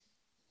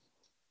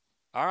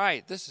All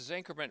right, this is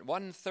increment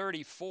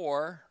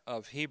 134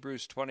 of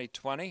Hebrews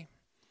 2020,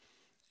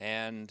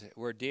 and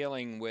we're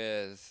dealing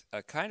with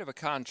a kind of a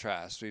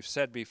contrast. We've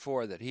said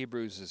before that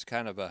Hebrews is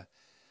kind of a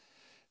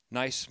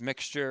nice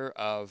mixture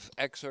of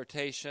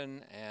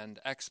exhortation and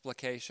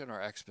explication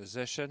or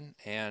exposition,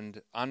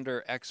 and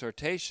under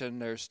exhortation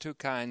there's two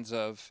kinds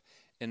of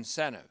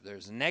incentive.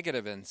 There's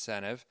negative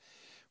incentive,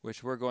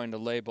 which we're going to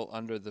label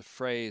under the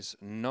phrase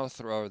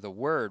nothroi, or the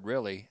word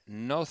really,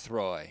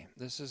 nothroi.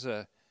 This is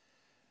a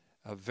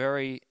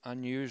very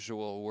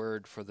unusual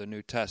word for the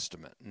New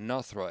Testament.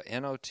 Nothroi,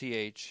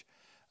 N-O-T-H-R-O-I,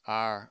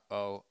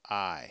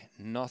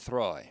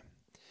 nothroi.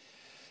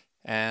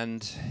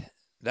 And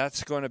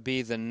that's going to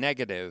be the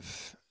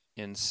negative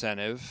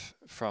incentive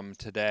from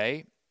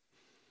today.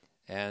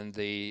 And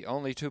the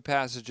only two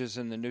passages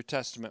in the New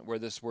Testament where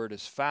this word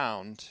is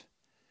found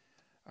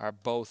are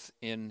both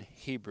in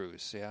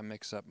Hebrews. See, I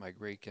mix up my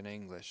Greek and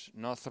English.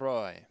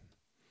 Nothroi.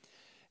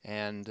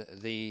 And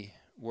the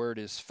word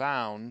is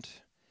found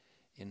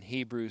in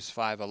Hebrews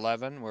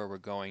 5:11, where we're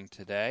going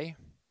today,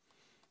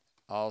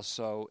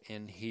 also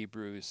in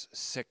Hebrews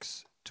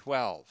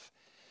 6:12.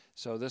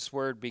 So this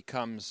word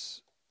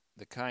becomes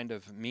the kind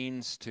of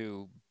means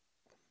to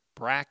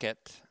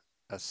bracket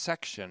a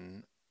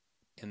section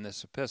in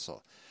this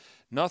epistle.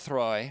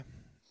 Nothroi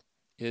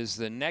is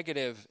the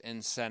negative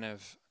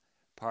incentive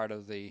part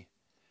of the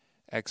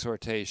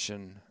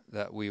exhortation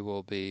that we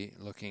will be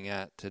looking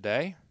at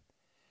today.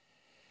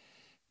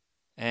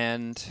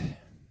 And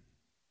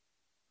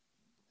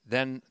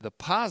then the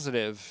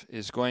positive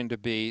is going to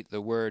be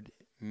the word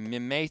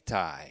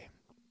mimetai,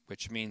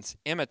 which means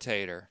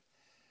imitator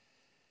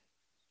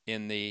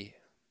in the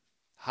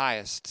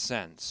highest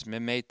sense.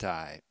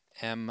 Mimetai,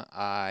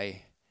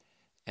 M-I-M.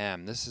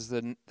 This is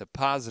the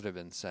positive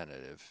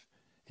incentive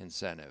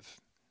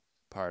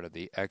part of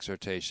the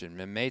exhortation.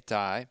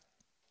 Mimetai.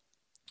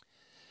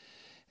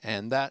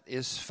 And that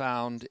is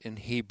found in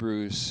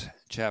Hebrews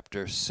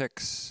chapter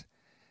 6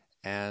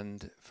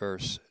 and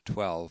verse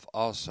 12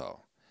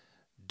 also.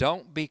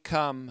 Don't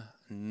become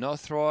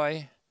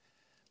nothroi,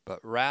 but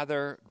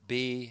rather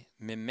be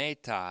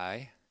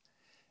mimetai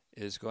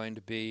is going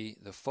to be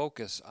the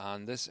focus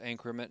on this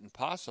increment and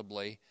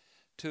possibly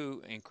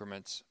two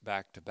increments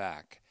back to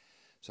back.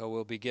 So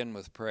we'll begin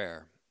with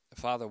prayer.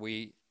 Father,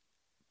 we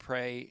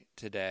pray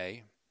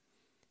today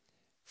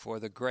for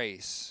the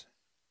grace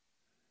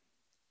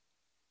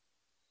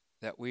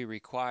that we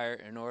require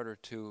in order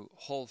to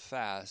hold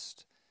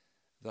fast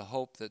the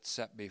hope that's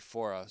set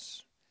before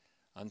us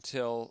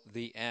until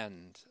the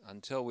end,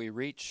 until we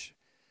reach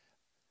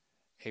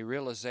a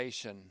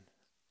realization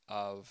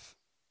of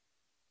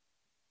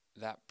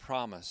that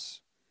promise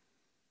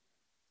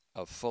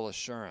of full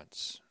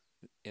assurance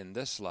in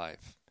this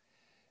life,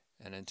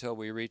 and until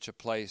we reach a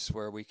place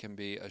where we can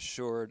be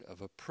assured of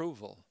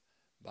approval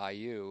by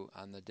you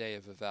on the day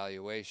of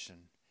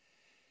evaluation.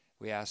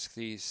 We ask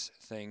these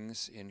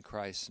things in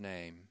Christ's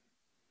name.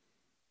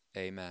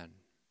 Amen.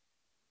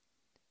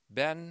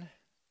 Ben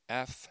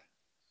F.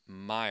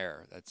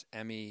 Meyer, that's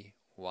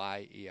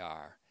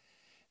M-E-Y-E-R,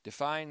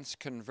 defines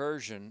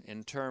conversion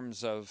in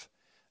terms of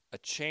a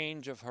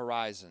change of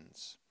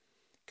horizons.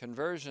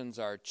 Conversions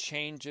are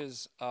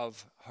changes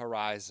of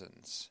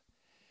horizons.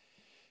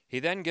 He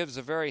then gives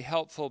a very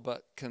helpful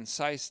but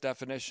concise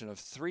definition of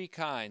three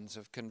kinds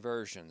of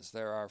conversions.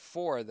 There are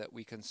four that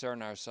we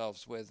concern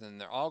ourselves with,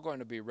 and they're all going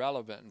to be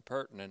relevant and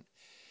pertinent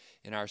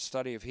in our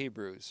study of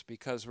Hebrews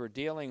because we're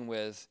dealing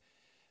with,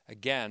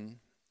 again,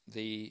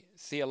 the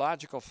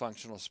theological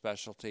functional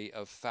specialty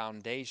of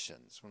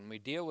foundations. When we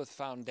deal with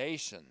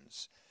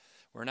foundations,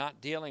 we're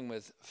not dealing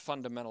with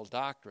fundamental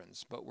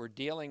doctrines, but we're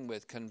dealing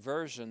with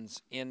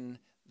conversions in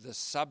the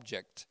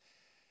subject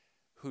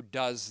who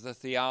does the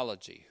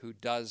theology, who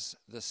does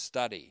the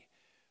study,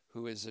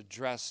 who is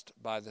addressed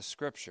by the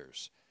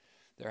Scriptures.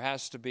 There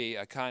has to be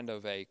a kind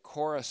of a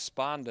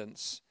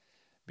correspondence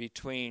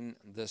between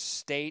the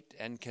state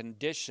and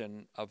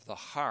condition of the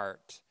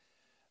heart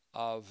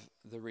of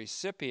the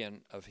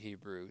recipient of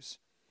Hebrews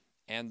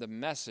and the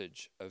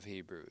message of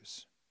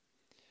Hebrews.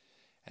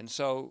 And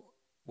so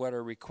what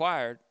are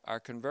required are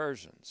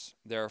conversions.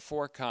 There are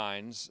four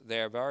kinds. They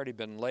have already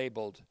been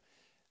labeled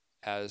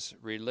as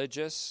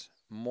religious,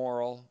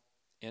 moral,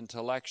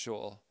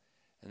 intellectual,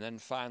 and then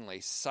finally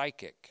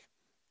psychic.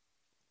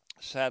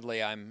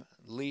 Sadly, I'm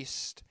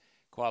least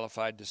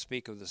qualified to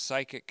speak of the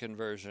psychic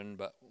conversion,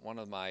 but one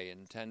of my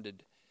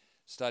intended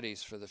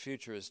studies for the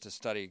future is to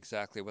study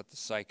exactly what the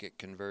psychic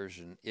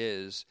conversion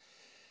is,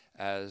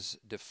 as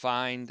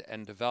defined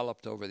and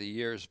developed over the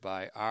years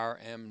by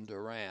R.M.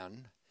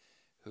 Duran,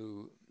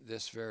 who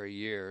this very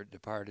year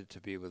departed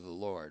to be with the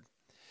Lord.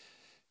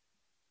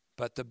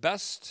 But the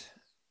best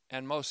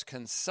and most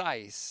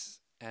concise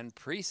and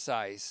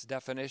precise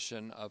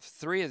definition of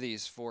three of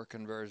these four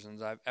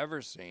conversions I've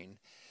ever seen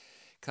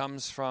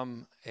comes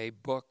from a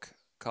book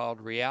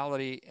called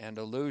Reality and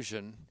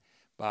Illusion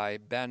by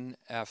Ben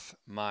F.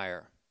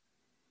 Meyer.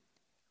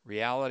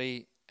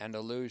 Reality and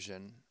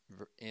Illusion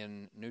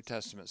in New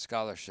Testament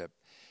Scholarship.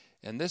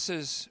 And this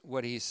is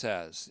what he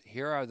says.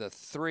 Here are the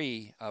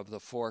three of the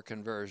four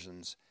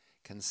conversions: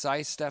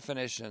 concise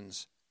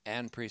definitions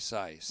and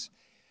precise.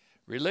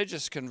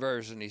 Religious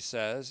conversion, he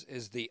says,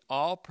 is the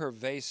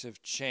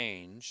all-pervasive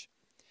change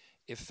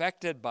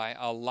effected by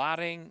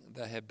allotting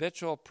the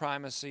habitual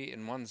primacy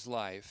in one's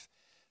life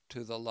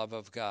to the love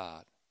of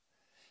God.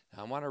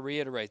 Now, I want to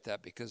reiterate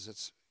that because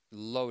it's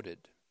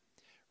loaded.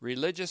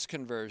 Religious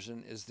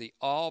conversion is the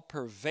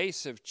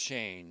all-pervasive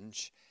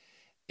change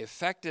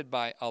effected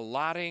by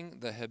allotting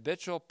the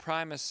habitual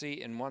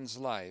primacy in one's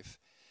life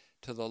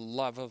to the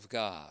love of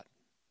God.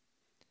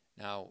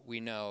 Now, we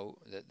know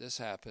that this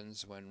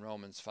happens when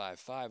Romans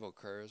 5:5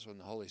 occurs, when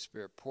the Holy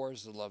Spirit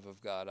pours the love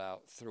of God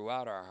out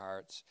throughout our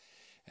hearts,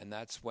 and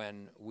that's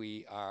when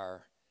we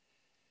are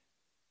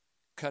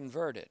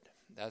converted.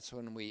 That's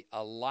when we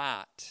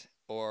allot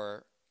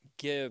or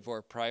give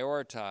or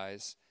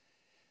prioritize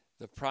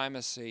the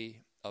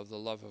primacy of the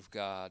love of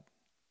God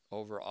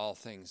over all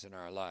things in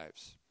our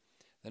lives.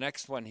 The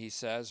next one, he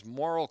says,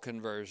 moral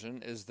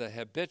conversion is the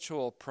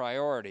habitual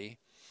priority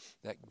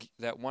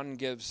that one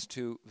gives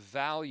to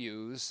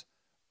values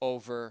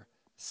over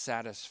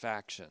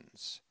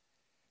satisfactions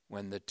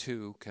when the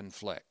two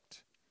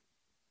conflict.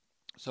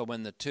 So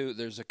when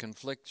there's a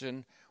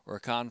confliction or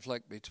a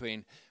conflict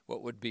between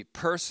what would be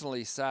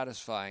personally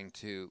satisfying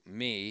to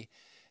me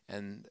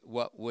and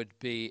what would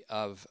be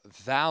of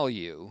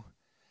value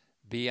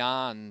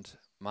beyond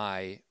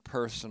my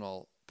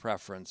personal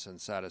preference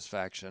and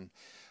satisfaction,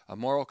 a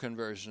moral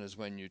conversion is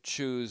when you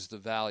choose the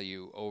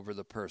value over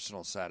the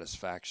personal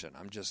satisfaction.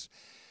 I'm just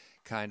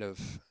kind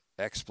of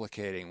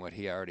explicating what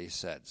he already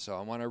said. So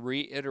I want to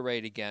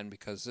reiterate again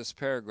because this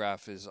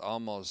paragraph is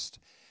almost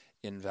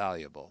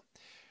invaluable.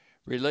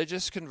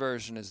 Religious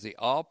conversion is the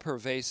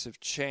all-pervasive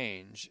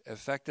change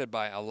effected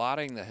by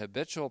allotting the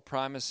habitual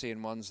primacy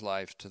in one's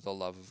life to the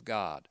love of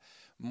God.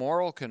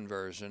 Moral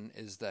conversion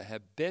is the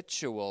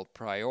habitual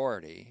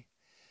priority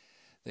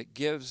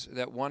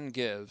that one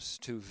gives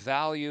to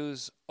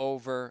values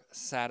over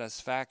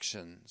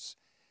satisfactions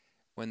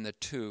when the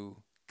two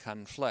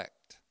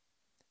conflict.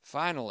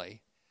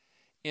 Finally,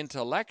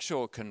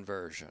 intellectual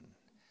conversion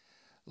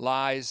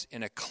lies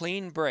in a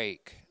clean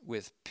break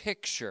with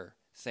picture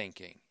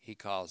thinking, he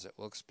calls it.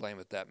 We'll explain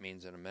what that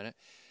means in a minute.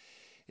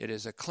 It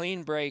is a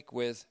clean break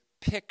with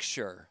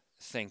picture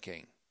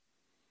thinking,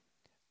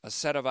 a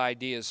set of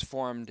ideas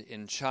formed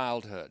in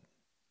childhood.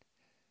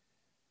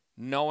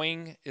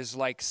 Knowing is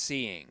like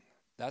seeing.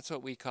 That's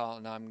what we call,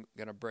 and I'm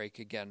going to break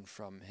again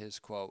from his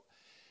quote.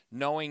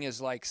 Knowing is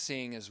like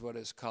seeing is what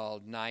is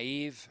called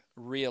naive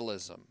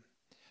realism.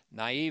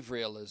 Naive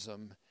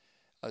realism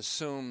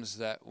assumes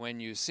that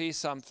when you see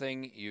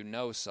something, you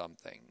know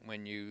something.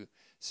 When you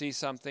see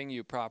something,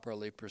 you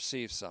properly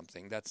perceive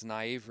something. That's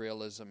naive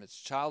realism. It's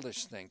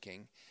childish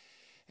thinking,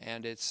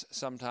 and it's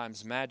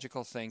sometimes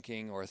magical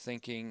thinking or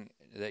thinking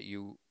that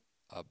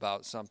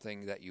about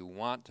something that you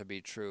want to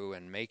be true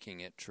and making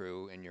it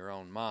true in your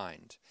own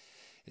mind.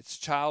 It's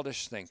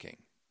childish thinking.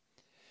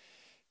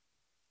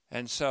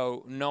 And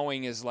so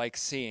knowing is like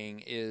seeing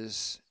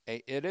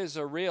it is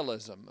a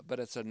realism, but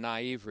it's a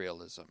naive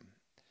realism.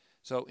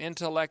 So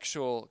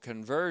intellectual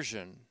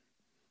conversion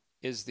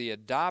is the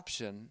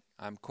adoption,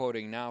 I'm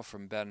quoting now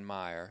from Ben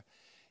Meyer,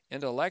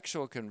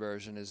 intellectual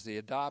conversion is the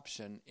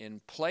adoption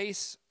in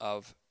place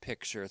of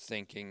picture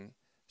thinking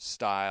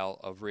style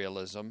of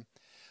realism,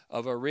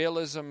 of a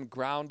realism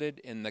grounded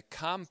in the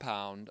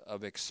compound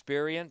of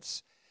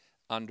experience,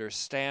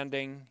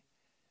 understanding,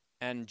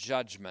 and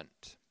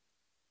judgment.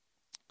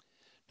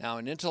 Now,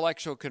 an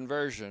intellectual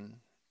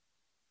conversion,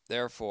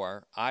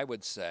 therefore, I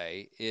would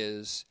say,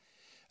 is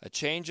a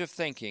change of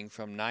thinking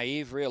from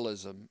naive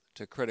realism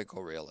to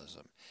critical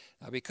realism.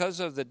 Now, because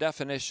of the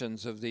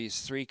definitions of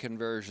these three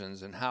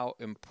conversions and how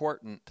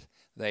important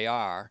they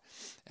are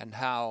and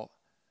how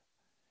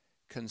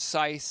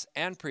concise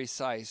and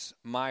precise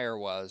Meyer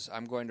was,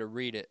 I'm going to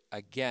read it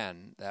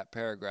again, that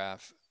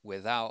paragraph,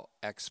 without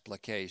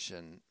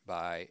explication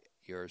by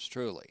yours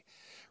truly.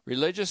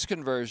 Religious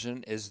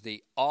conversion is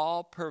the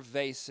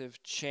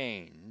all-pervasive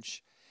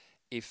change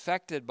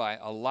effected by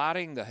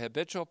allotting the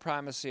habitual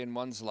primacy in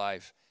one's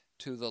life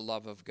to the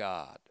love of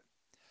God.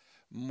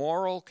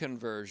 Moral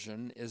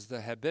conversion is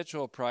the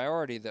habitual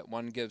priority that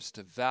one gives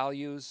to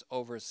values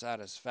over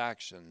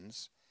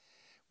satisfactions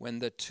when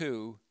the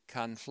two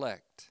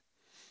conflict.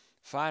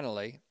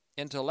 Finally,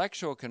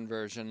 intellectual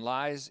conversion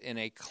lies in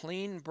a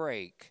clean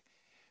break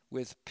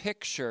with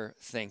picture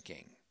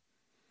thinking,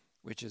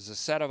 which is a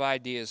set of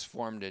ideas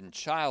formed in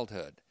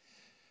childhood.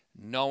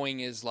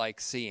 Knowing is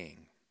like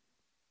seeing.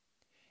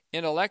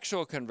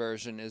 Intellectual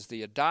conversion is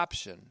the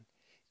adoption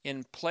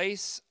in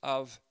place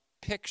of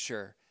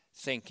picture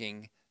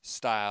thinking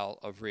style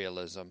of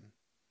realism,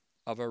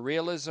 of a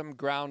realism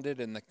grounded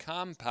in the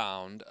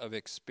compound of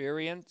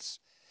experience,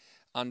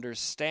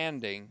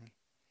 understanding,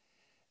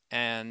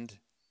 and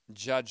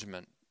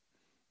judgment.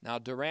 Now,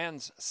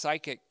 Duran's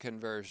psychic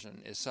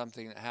conversion is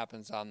something that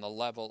happens on the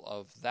level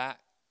of that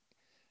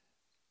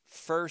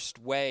first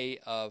way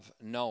of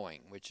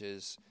knowing, which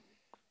is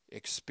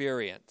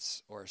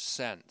experience or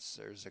sense.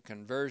 There's a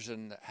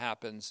conversion that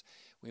happens,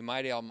 we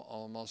might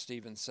almost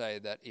even say,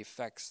 that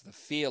affects the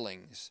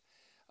feelings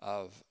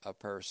of a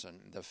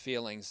person, the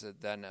feelings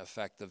that then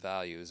affect the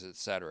values,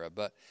 etc.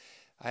 But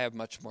I have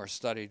much more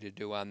study to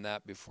do on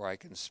that before I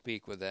can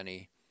speak with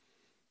any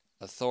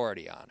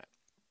authority on it.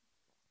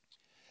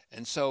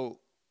 And so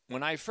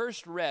when I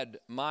first read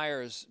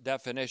Meyer's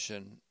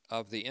definition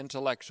of the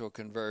intellectual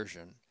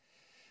conversion,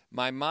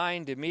 my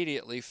mind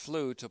immediately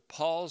flew to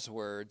Paul's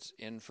words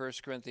in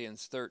 1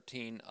 Corinthians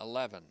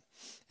 13:11.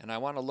 And I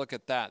want to look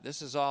at that.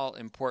 This is all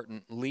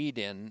important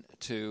lead-in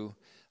to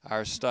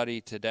our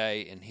study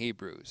today in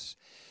Hebrews.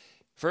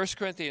 1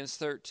 Corinthians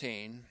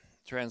 13,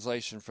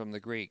 translation from the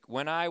Greek.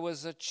 When I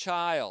was a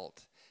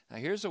child. Now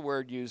here's a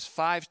word used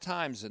 5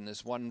 times in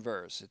this one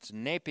verse. It's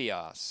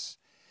nepios.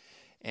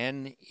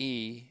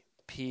 N-E-P-I-O-S.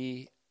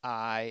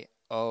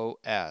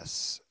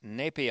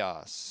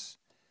 Nepios.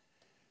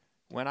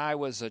 When I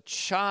was a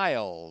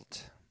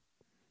child.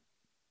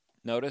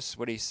 Notice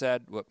what he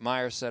said, what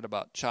Meyer said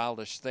about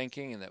childish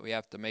thinking, and that we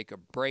have to make a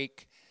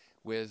break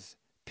with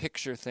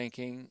picture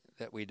thinking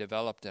that we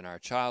developed in our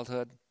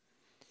childhood.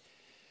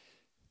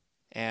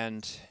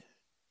 And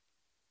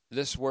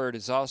this word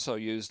is also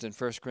used in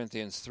 1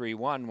 Corinthians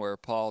 3:1, where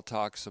Paul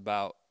talks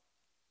about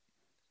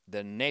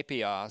the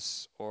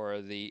nepios, or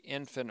the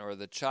infant or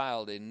the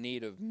child in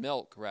need of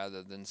milk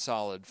rather than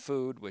solid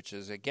food, which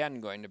is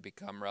again going to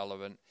become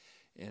relevant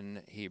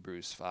in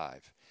Hebrews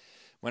 5.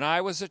 When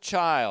I was a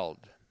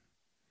child,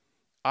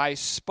 I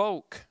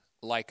spoke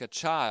like a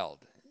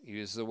child.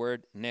 Use the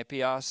word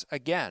nepios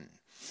again.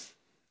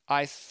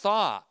 I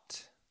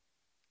thought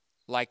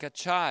like a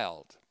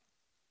child.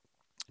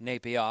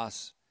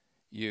 Nepios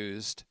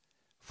used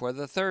for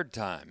the 3rd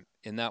time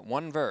in that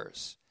one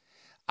verse.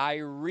 I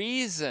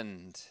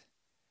reasoned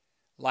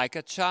like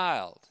a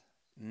child.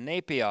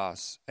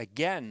 Nepios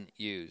again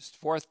used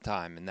 4th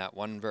time in that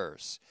one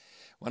verse.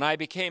 When I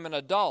became an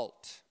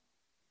adult,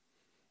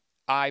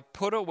 I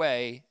put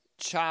away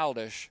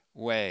childish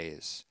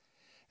ways.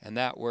 And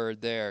that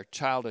word there,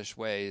 childish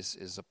ways,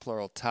 is a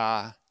plural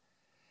ta,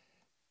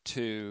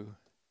 to,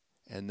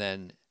 and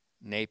then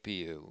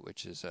nepiu,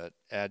 which is an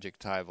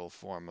adjectival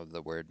form of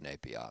the word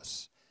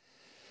nepios.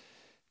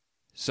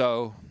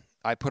 So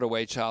I put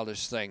away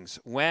childish things.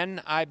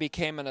 When I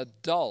became an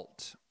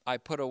adult, I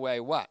put away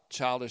what?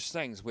 Childish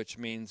things, which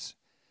means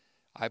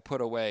I put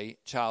away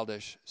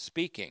childish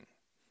speaking.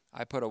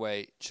 I put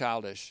away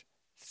childish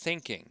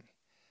thinking.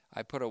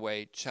 I put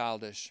away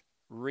childish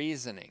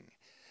reasoning.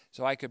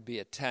 So I could be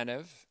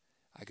attentive,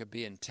 I could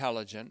be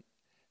intelligent,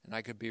 and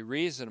I could be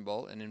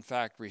reasonable and, in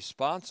fact,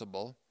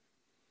 responsible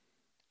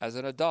as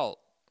an adult.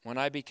 When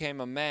I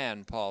became a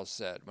man, Paul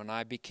said, when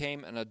I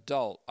became an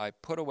adult, I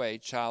put away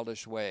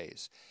childish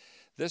ways.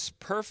 This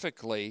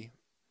perfectly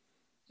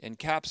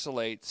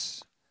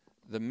encapsulates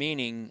the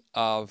meaning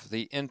of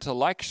the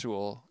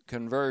intellectual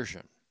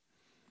conversion,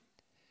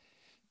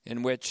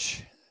 in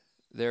which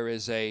there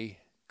is a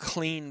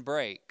clean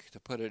break, to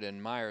put it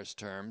in Meyer's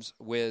terms,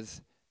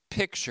 with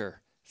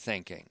picture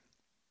thinking.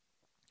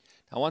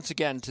 Now, once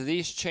again, to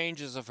these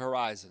changes of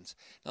horizons.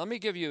 Now, let me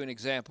give you an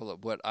example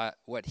of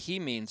what he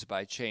means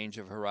by change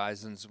of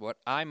horizons, what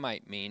I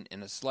might mean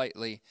in a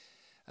slightly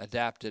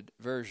adapted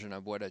version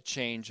of what a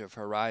change of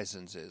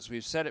horizons is.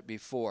 We've said it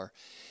before.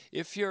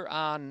 If you're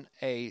on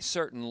a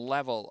certain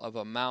level of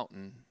a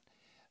mountain,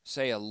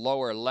 say a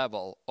lower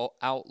level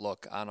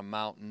outlook on a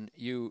mountain,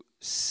 you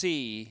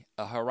see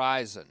a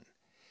horizon.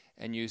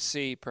 And you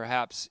see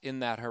perhaps in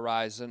that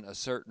horizon a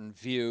certain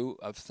view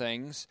of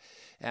things.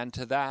 And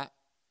to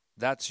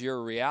that's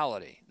your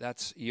reality.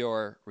 That's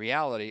your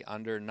reality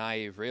under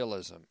naive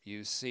realism.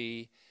 You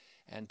see,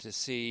 and to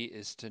see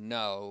is to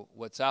know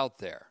what's out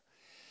there.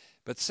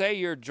 But say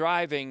you're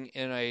driving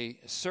in a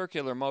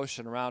circular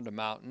motion around a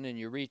mountain and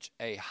you reach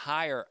a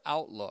higher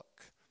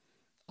outlook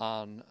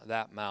on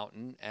that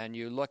mountain and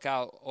you look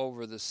out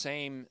over the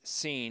same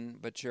scene,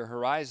 but your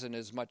horizon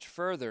is much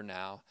further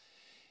now.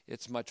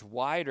 It's much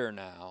wider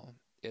now.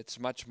 It's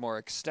much more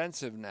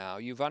extensive now.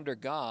 You've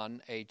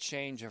undergone a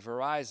change of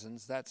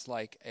horizons. That's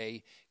like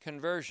a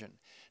conversion.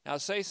 Now,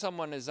 say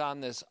someone is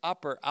on this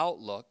upper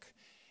outlook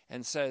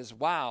and says,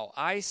 wow,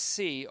 I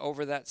see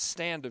over that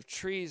stand of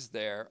trees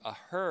there a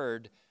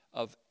herd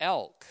of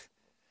elk.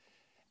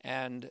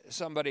 And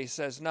somebody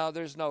says, no,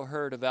 there's no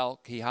herd of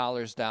elk. He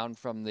hollers down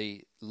from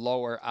the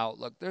lower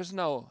outlook. There's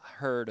no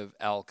herd of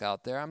elk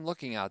out there. I'm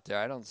looking out there.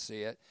 I don't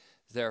see it.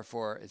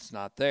 Therefore, it's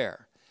not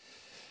there.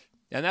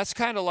 And that's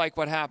kind of like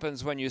what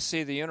happens when you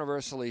see the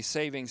universally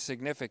saving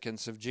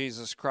significance of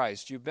Jesus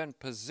Christ. You've been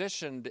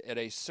positioned at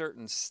a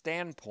certain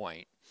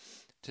standpoint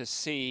to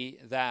see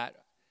that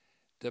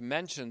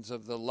dimensions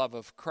of the love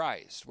of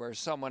Christ, where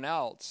someone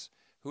else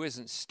who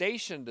isn't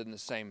stationed in the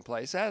same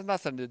place, that has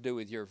nothing to do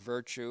with your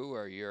virtue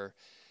or your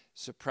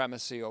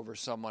supremacy over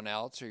someone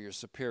else or your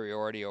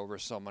superiority over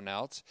someone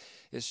else.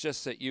 It's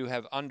just that you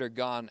have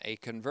undergone a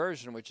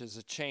conversion, which is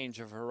a change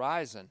of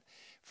horizon.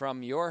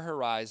 From your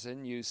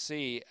horizon, you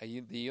see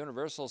the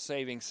universal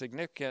saving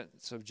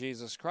significance of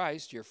Jesus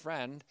Christ. Your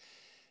friend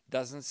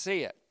doesn't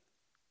see it.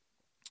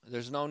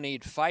 There's no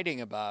need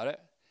fighting about it,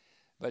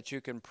 but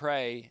you can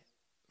pray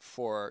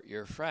for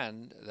your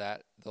friend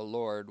that the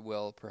Lord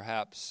will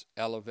perhaps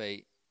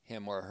elevate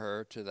him or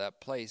her to that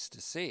place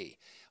to see.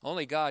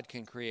 Only God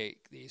can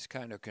create these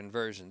kind of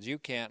conversions. You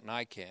can't and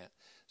I can't.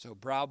 So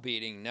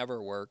browbeating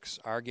never works.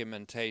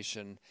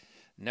 Argumentation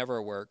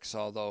never works,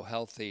 although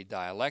healthy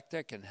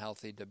dialectic and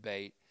healthy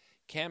debate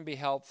can be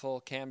helpful,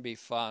 can be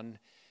fun,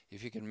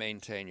 if you can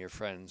maintain your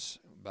friends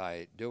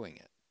by doing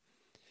it.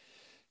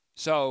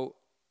 So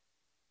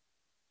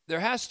there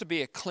has to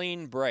be a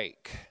clean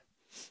break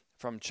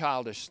from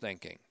childish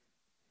thinking.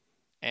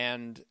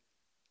 And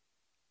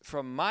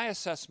from my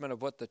assessment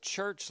of what the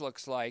church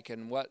looks like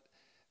and what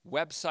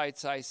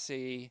websites I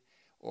see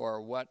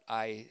or what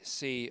I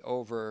see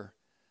over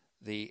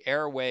the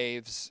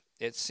airwaves,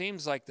 it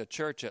seems like the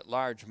church at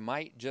large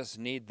might just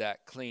need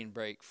that clean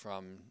break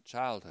from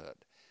childhood,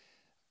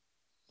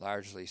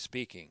 largely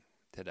speaking,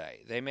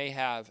 today. They may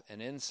have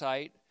an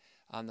insight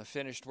on the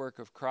finished work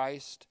of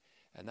Christ,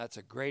 and that's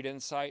a great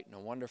insight and a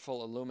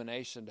wonderful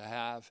illumination to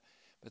have,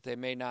 but they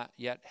may not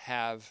yet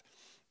have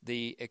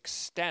the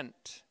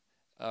extent,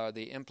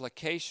 the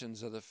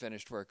implications of the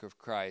finished work of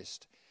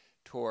Christ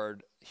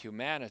toward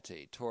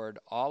humanity, toward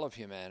all of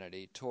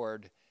humanity,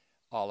 toward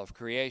all of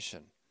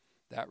creation.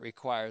 That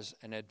requires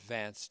an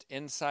advanced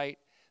insight,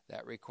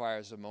 that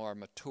requires a more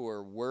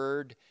mature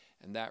word,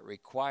 and that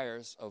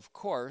requires, of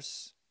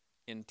course,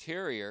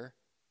 interior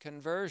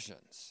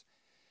conversions.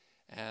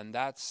 And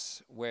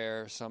that's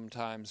where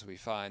sometimes we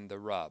find the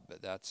rub.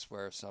 That's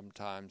where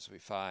sometimes we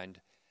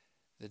find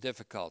the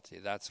difficulty.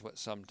 That's what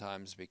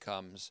sometimes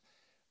becomes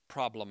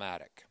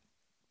problematic.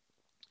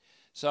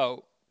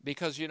 So,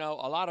 because, a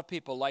lot of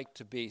people like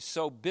to be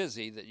so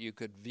busy that you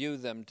could view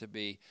them to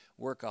be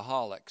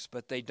workaholics,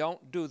 but they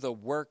don't do the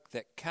work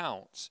that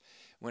counts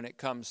when it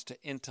comes to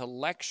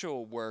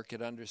intellectual work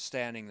at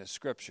understanding the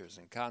Scriptures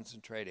and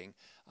concentrating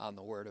on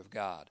the Word of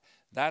God.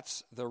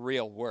 That's the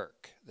real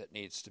work that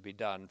needs to be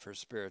done for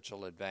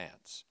spiritual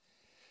advance.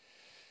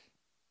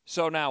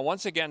 So now,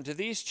 once again, to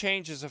these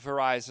changes of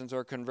horizons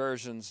or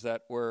conversions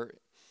that were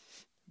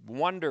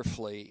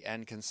wonderfully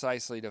and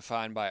concisely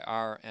defined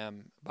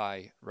by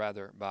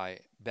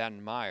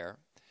Ben Meyer,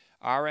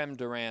 R.M.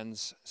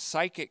 Durand's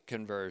psychic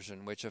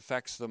conversion, which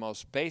affects the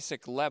most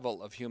basic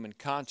level of human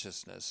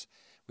consciousness,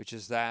 which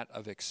is that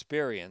of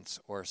experience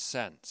or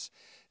sense.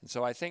 And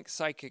so I think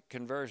psychic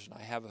conversion,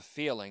 I have a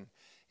feeling,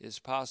 is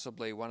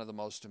possibly one of the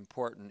most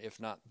important, if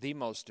not the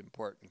most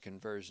important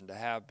conversion to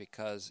have,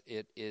 because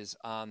it is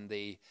on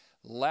the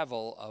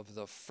level of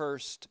the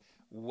first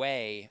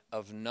way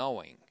of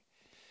knowing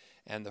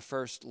and the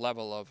first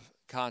level of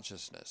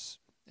consciousness.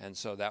 And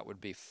so that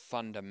would be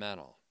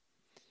fundamental.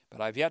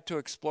 But I've yet to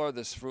explore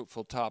this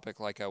fruitful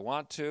topic like I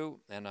want to,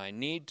 and I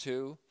need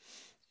to,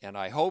 and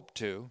I hope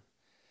to,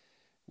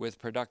 with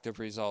productive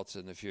results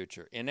in the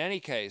future. In any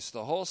case,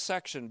 the whole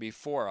section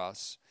before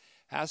us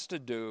has to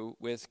do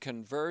with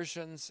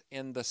conversions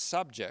in the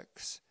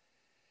subjects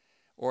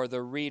or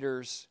the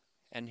readers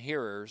and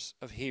hearers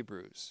of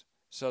Hebrews,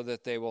 so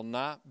that they will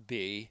not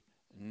be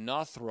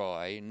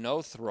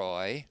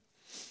nothroi,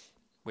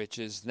 which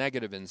is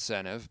negative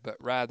incentive, but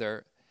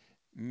rather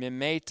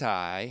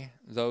mimetai,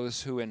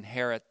 those who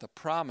inherit the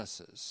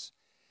promises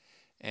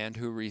and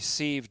who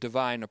receive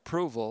divine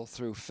approval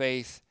through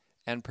faith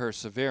and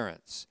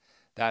perseverance.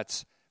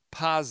 That's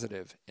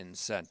positive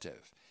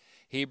incentive.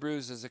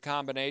 Hebrews is a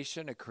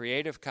combination, a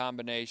creative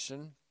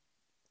combination,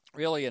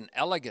 really an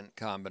elegant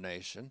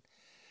combination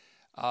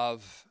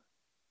of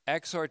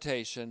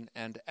exhortation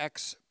and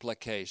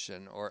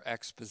explication or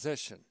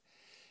exposition.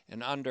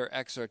 And under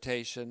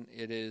exhortation,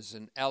 it is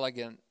an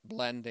elegant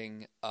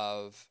blending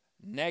of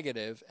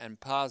negative and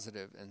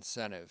positive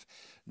incentive.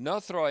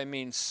 Nothroi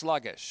means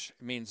sluggish,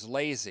 it means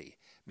lazy,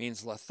 it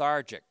means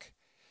lethargic.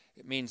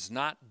 It means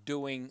not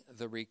doing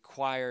the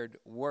required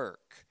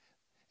work.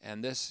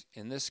 And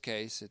in this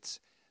case, it's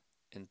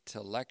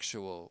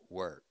intellectual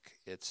work.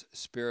 It's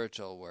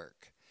spiritual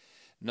work.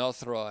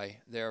 Nothroi,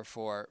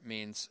 therefore,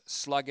 means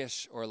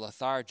sluggish or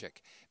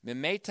lethargic.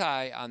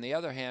 Mimetai, on the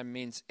other hand,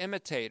 means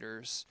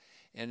imitators.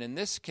 And in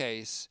this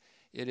case,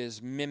 it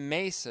is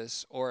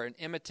mimesis, or an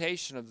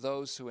imitation of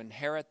those who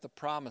inherit the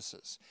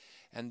promises.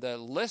 And the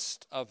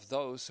list of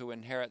those who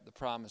inherit the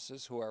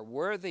promises, who are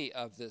worthy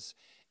of this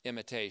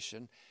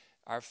imitation,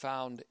 are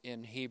found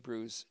in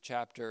Hebrews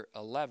chapter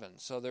 11.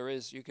 So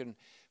you can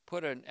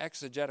put an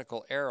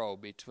exegetical arrow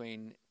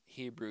between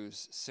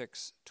Hebrews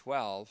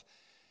 6:12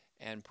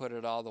 and put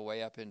it all the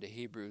way up into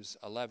Hebrews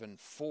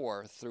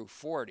 11:4 through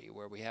 40,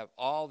 where we have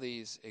all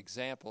these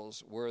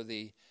examples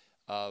worthy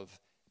of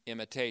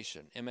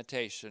imitation in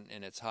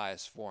its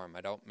highest form.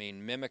 I don't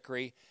mean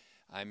mimicry,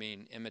 I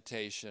mean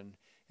imitation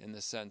in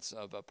the sense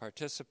of a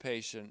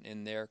participation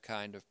in their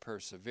kind of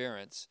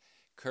perseverance,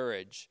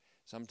 courage,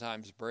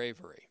 sometimes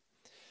bravery,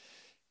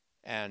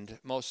 and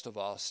most of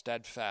all,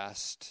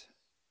 steadfast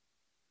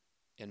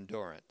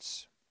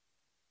endurance.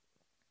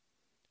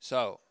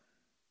 So,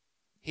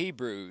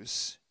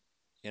 Hebrews,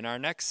 in our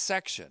next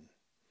section,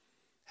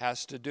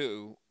 has to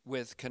do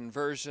with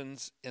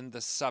conversions in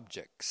the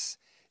subjects.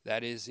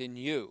 that is in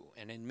you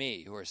and in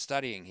me who are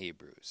studying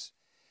Hebrews,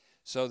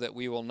 so that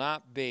we will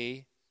not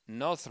be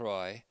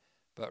nothroi,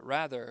 but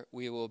rather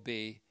we will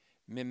be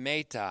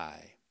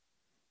mimetai,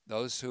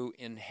 those who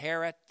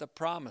inherit the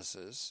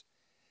promises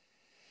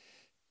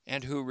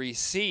and who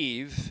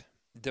receive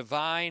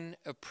divine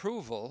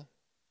approval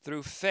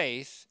through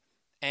faith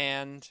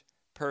and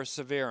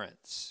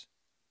perseverance.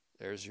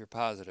 There's your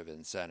positive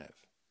incentive.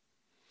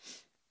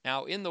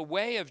 Now, in the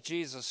way of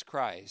Jesus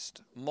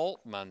Christ,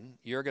 Jürgen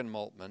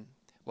Moltmann,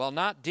 while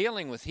not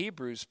dealing with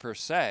Hebrews per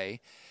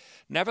se,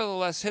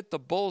 nevertheless hit the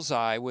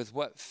bullseye with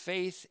what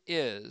faith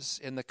is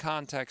in the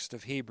context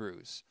of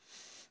Hebrews.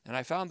 And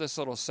I found this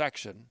little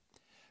section,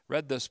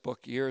 read this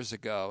book years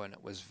ago, and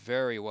it was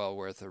very well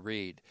worth a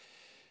read.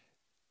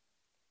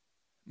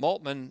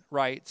 Moltmann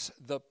writes,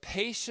 the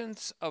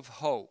patience of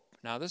hope.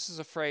 Now, this is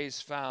a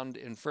phrase found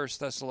in 1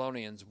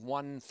 Thessalonians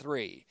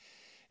 1:3.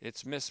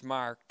 It's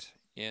mismarked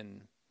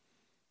in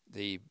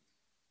the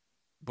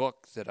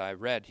book that I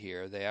read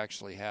here. They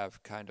actually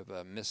have kind of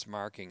a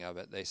mismarking of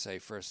it. They say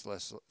 1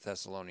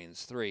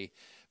 Thessalonians 3,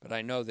 but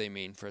I know they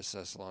mean 1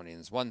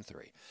 Thessalonians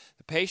 1:3.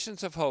 The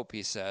patience of hope,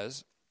 he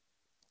says,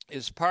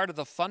 is part of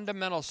the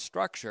fundamental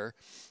structure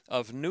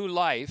of new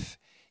life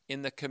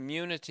in the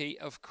community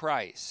of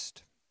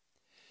Christ.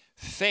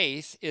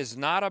 Faith is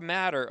not a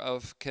matter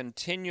of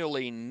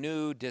continually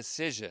new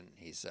decision,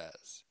 he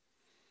says.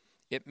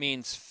 It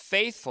means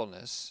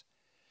faithfulness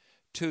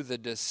to the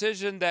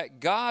decision that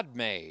God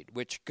made,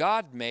 which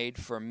God made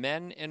for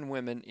men and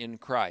women in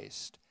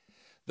Christ.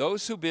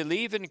 Those who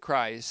believe in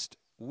Christ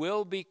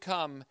will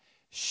become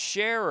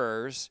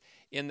sharers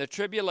in the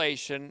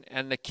tribulation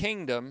and the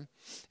kingdom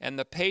and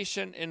the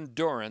patient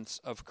endurance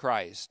of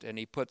Christ. And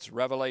he puts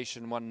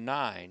Revelation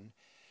 1:9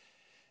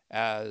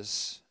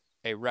 as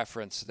a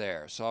reference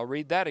there. So I'll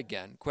read that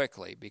again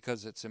quickly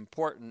because it's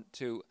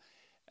important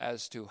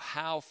as to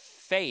how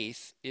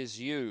faith is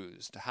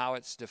used, how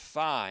it's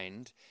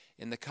defined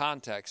in the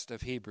context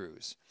of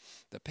Hebrews.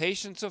 The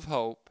patience of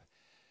hope,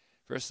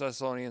 1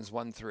 Thessalonians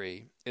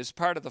 1:3, is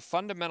part of the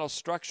fundamental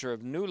structure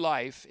of new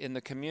life in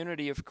the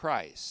community of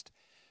Christ.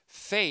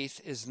 Faith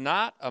is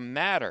not a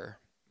matter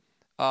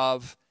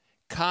of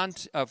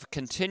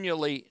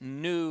continually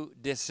new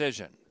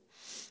decision.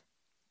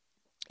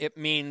 It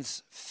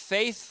means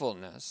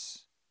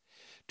faithfulness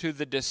to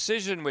the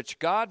decision which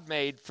God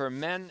made for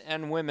men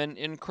and women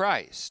in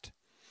Christ.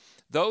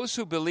 Those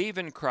who believe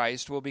in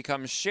Christ will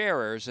become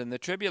sharers in the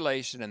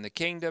tribulation and the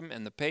kingdom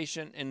and the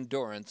patient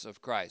endurance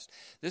of Christ.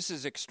 This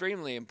is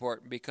extremely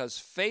important because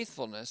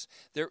faithfulness,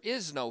 there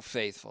is no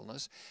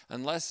faithfulness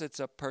unless it's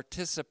a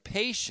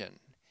participation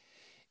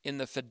in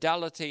the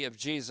fidelity of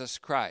Jesus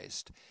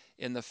Christ,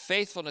 in the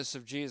faithfulness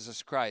of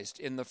Jesus Christ,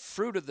 in the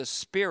fruit of the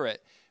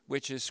Spirit,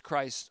 which is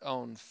Christ's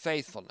own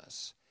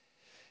faithfulness.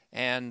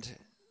 And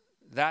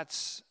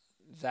that's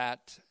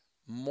that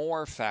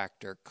more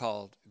factor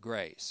called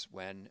grace,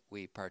 when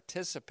we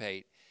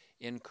participate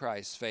in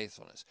Christ's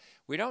faithfulness.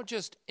 We don't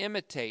just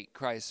imitate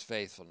Christ's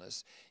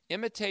faithfulness.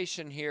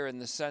 Imitation here, in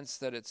the sense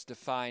that it's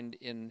defined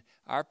in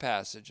our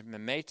passage,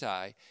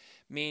 mimetai,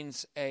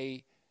 means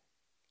a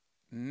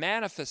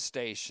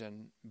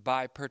manifestation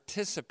by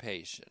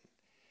participation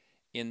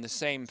in the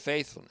same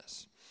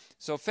faithfulness.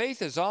 So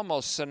faith is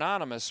almost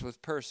synonymous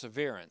with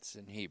perseverance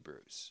in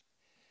Hebrews.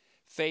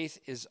 Faith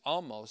is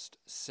almost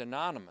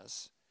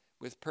synonymous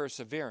with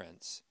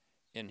perseverance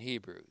in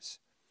Hebrews.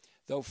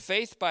 Though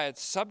faith by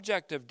its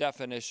subjective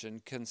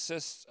definition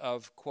consists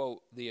of,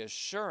 quote, the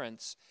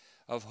assurance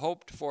of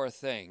hoped-for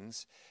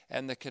things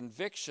and the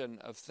conviction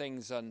of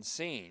things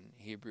unseen,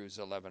 Hebrews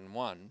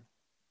 11:1,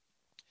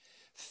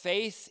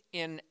 faith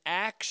in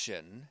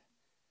action,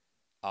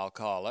 I'll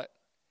call it,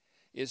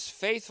 is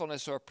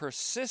faithfulness or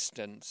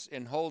persistence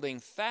in holding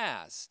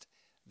fast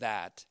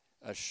that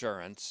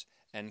assurance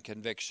and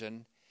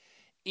conviction,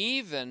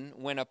 even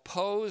when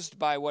opposed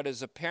by what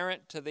is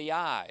apparent to the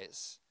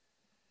eyes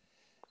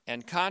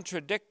and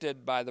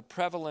contradicted by the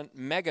prevalent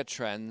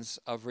megatrends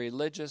of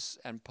religious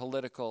and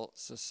political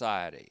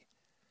society.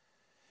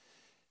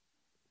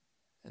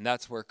 And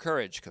that's where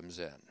courage comes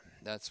in.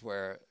 That's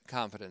where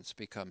confidence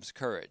becomes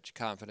courage.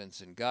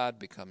 Confidence in God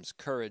becomes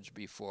courage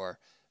before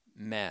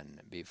men,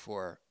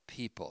 before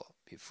people,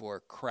 before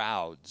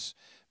crowds,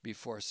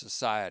 before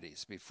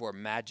societies, before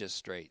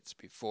magistrates,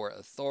 before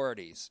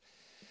authorities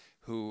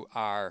who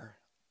are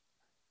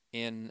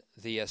in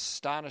the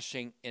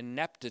astonishing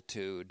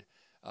ineptitude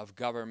of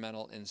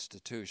governmental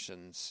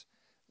institutions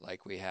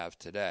like we have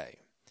today.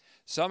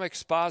 Some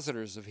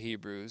expositors of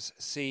Hebrews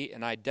see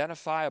an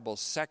identifiable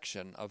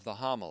section of the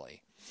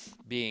homily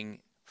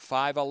being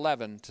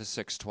 5:11 to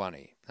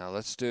 6:20.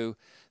 Now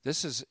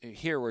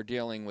here we're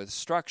dealing with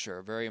structure,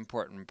 a very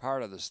important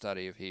part of the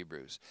study of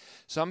Hebrews.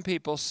 Some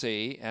people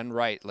see, and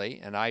rightly,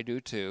 and I do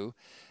too,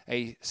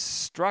 a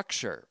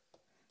structure,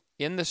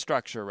 and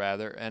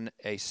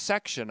a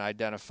section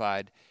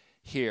identified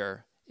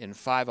here in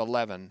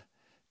 5:11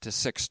 to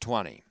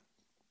 6:20.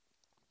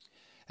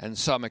 And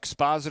some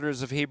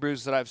expositors of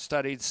Hebrews that I've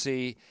studied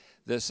see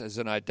this as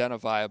an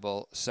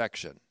identifiable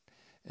section.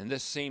 And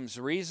this seems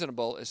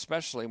reasonable,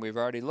 especially, and we've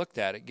already looked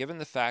at it, given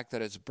the fact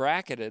that it's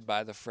bracketed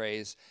by the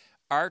phrase,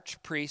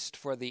 archpriest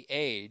for the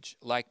age,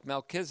 like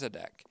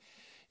Melchizedek.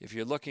 If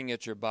you're looking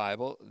at your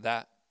Bible,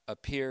 that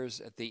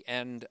appears at the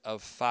end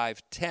of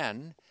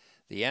 5:10.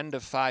 The end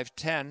of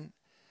 5:10,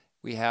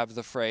 we have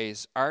the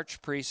phrase,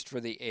 archpriest for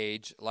the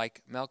age,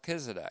 like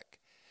Melchizedek,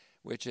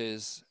 which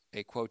is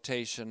a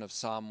quotation of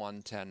Psalm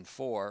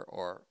 110:4,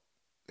 or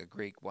the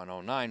Greek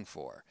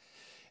 109:4.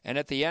 And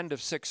at the end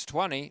of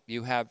 6:20,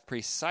 you have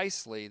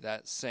precisely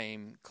that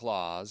same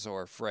clause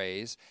or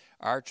phrase,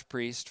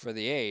 archpriest for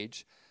the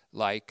age,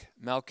 like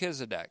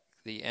Melchizedek,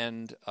 the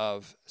end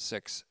of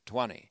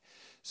 6:20.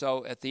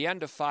 So at the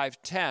end of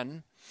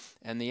 5:10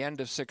 and the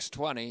end of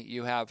 6:20,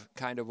 you have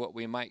kind of what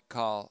we might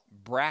call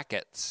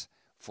brackets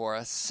for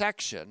a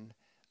section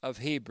of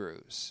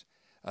Hebrews,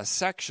 a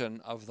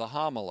section of the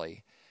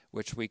homily,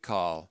 which we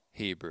call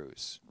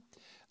Hebrews.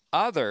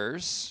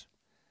 Others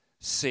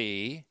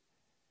see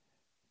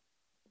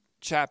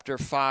chapter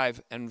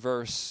 5 and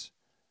verse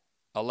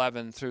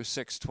 11 through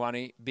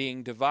 6:20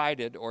 being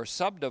divided or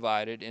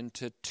subdivided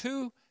into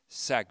two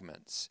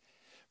segments.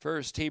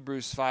 First,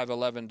 Hebrews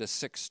 5:11 to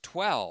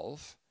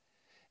 6:12,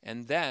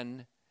 and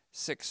then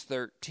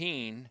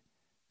 6:13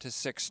 to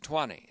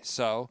 6:20.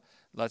 So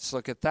let's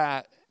look at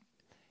that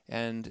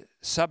and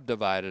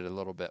subdivide it a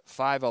little bit.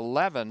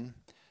 5:11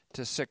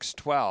 to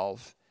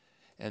 6:12,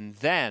 and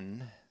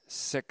then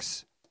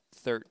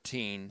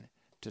 6:13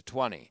 to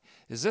 20.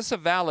 Is this a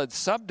valid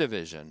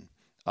subdivision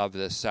of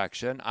this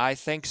section? I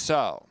think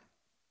so.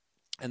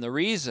 And the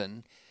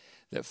reason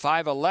that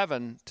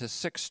 5:11 to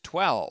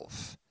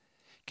 6:12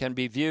 can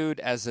be viewed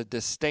as a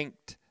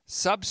distinct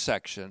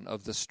subsection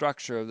of the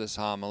structure of this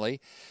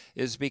homily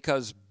is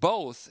because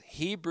both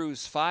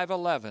Hebrews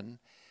 5:11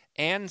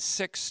 and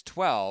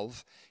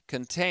 6:12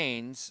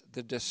 contains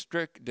the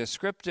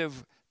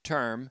descriptive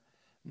term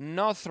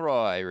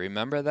nothroi.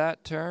 Remember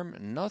that term?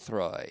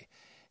 Nothroi.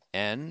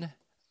 N-O-T-H-R-O-I.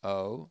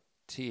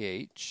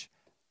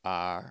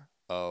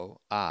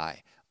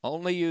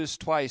 Only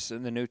used twice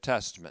in the New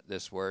Testament,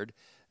 this word,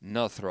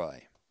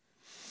 nothroi.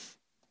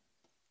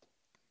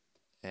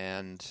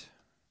 And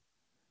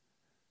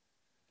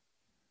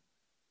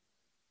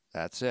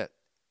that's it.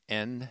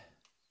 N-O-T-H-R-O-I.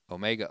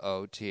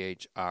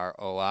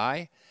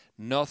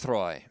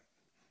 Nothroi.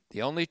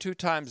 The only two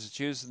times it's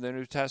used in the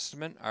New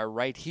Testament are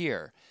right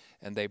here,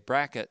 and they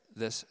bracket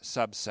this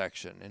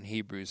subsection in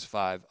Hebrews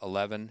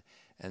 5:11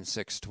 and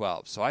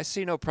 6:12. So I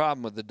see no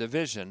problem with the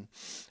division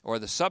or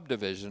the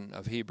subdivision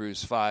of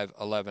Hebrews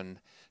 5:11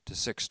 to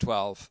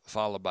 6:12,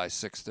 followed by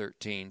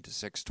 6:13 to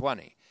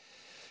 6:20.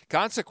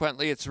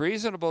 Consequently, it's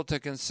reasonable to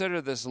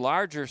consider this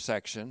larger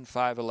section,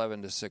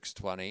 5:11 to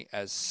 6:20,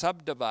 as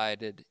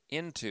subdivided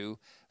into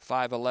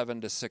 5:11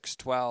 to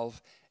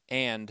 6:12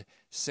 and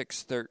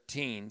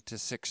 6:13 to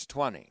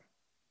 6:20,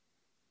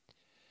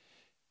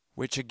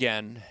 which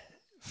again,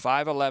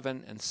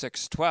 5:11 and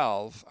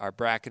 6:12 are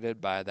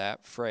bracketed by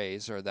that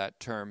phrase or that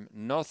term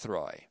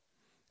nothroi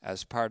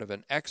as part of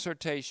an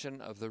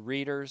exhortation of the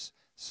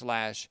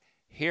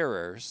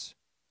readers/hearers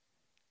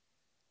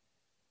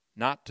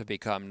not to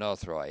become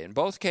nothroi. In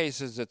both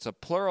cases, it's a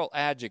plural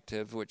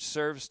adjective which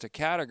serves to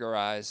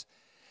categorize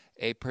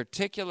a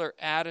particular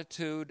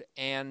attitude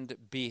and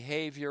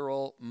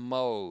behavioral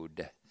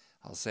mode.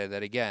 I'll say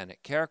that again.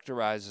 It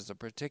characterizes a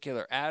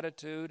particular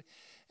attitude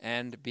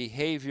and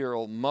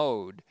behavioral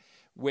mode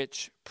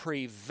which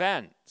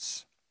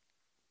prevents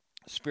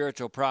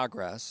spiritual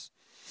progress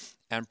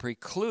and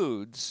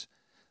precludes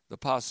the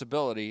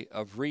possibility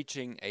of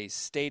reaching a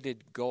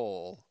stated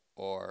goal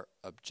or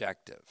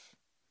objective.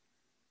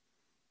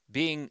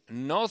 Being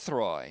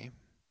nothroi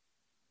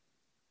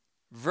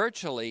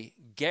virtually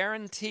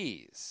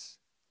guarantees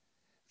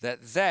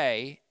that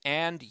they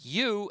and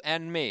you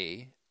and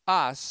me,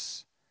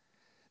 us,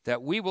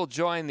 that we will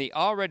join the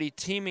already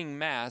teeming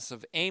mass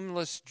of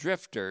aimless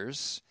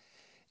drifters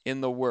in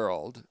the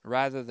world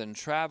rather than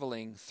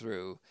traveling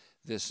through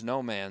this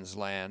no man's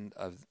land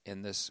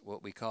in this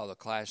what we call the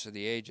Clash of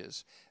the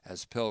Ages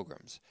as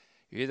pilgrims.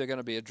 You're either going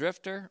to be a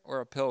drifter or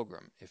a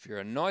pilgrim. If you're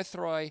a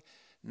nothroi,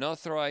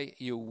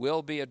 you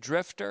will be a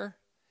drifter.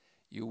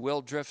 You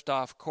will drift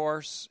off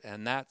course,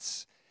 and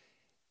that's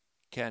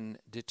can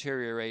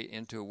deteriorate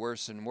into a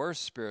worse and worse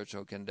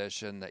spiritual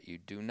condition that you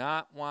do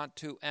not want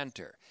to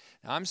enter.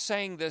 Now, I'm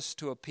saying this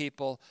to a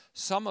people,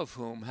 some of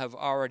whom have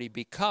already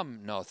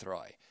become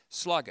nothroi,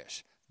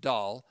 sluggish,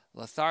 dull,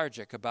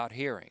 lethargic about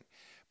hearing,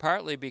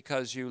 partly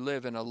because you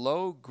live in a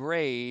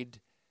low-grade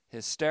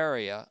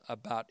hysteria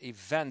about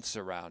events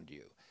around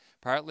you,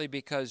 partly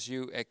because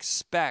you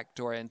expect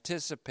or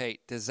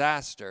anticipate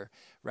disaster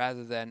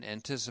rather than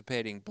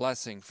anticipating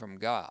blessing from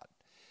God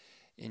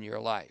in your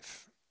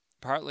life,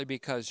 partly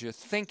because your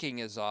thinking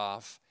is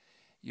off,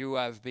 you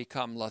have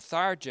become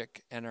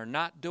lethargic and are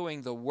not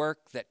doing the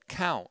work that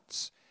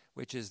counts,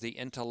 which is the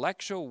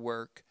intellectual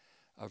work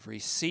of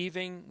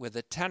receiving with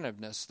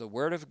attentiveness the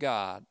Word of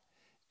God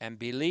and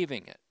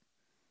believing it.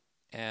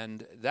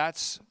 And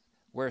that's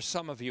where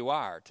some of you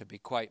are, to be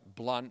quite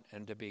blunt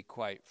and to be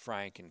quite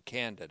frank and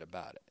candid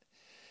about it.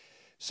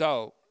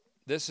 So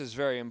this is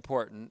very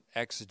important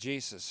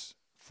exegesis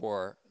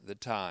for the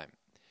time.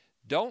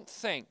 Don't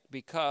think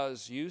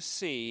because you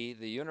see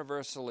the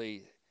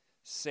universally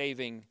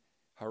saving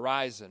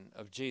horizon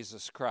of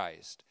Jesus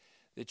Christ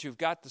that you've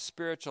got the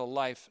spiritual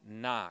life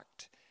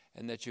knocked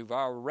and that you've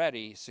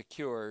already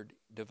secured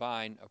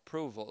divine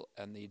approval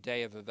and the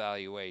day of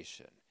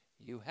evaluation.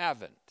 You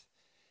haven't.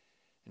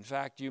 In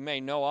fact, you may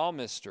know all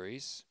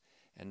mysteries,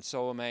 and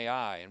so may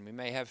I. And we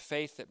may have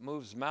faith that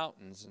moves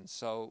mountains, and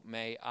so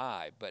may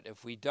I. But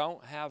if we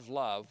don't have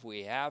love,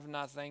 we have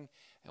nothing,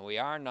 and we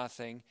are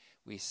nothing.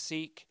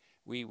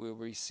 We will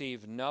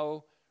receive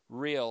no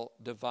real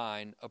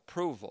divine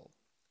approval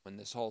when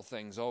this whole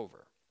thing's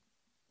over.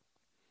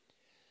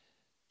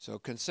 So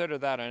consider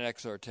that an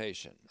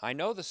exhortation. I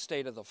know the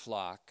state of the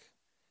flock,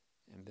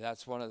 and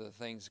that's one of the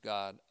things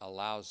God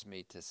allows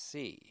me to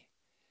see,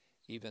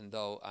 even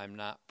though I'm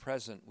not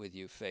present with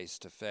you face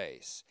to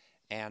face.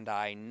 And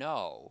I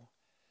know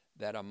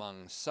that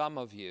among some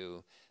of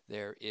you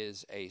there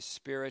is a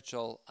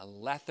spiritual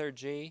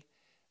lethargy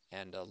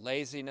and a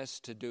laziness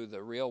to do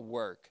the real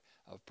work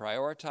of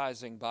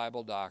prioritizing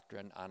Bible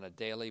doctrine on a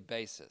daily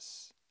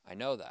basis. I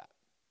know that.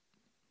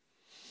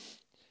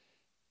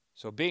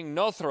 So being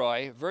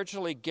nothroi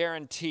virtually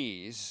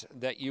guarantees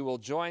that you will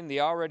join the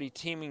already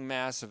teeming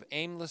mass of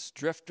aimless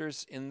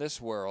drifters in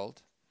this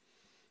world,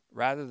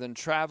 rather than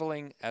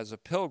traveling as a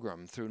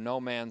pilgrim through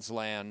no man's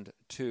land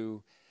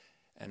to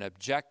an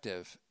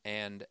objective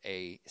and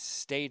a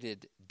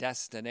stated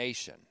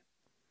destination.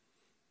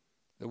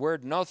 The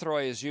word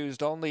nothroi is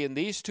used only in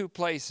these two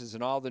places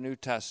in all the New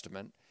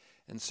Testament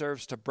and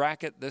serves to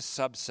bracket this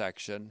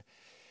subsection.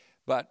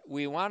 But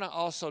we want to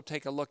also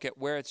take a look at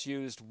where it's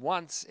used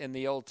once in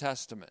the Old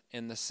Testament,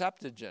 in the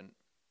Septuagint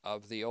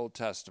of the Old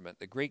Testament,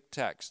 the Greek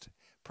text.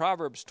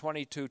 Proverbs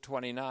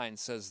 22:29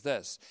 says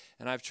this,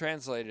 and I've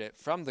translated it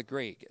from the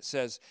Greek. It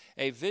says,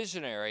 a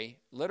visionary,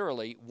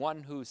 literally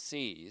one who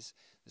sees,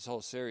 this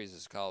whole series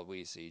is called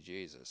We See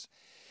Jesus.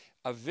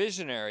 A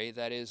visionary,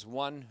 that is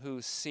one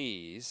who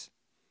sees,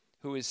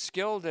 who is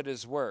skilled at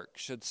his work,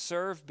 should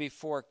serve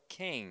before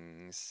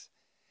kings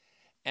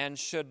and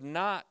should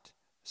not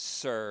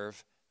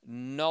serve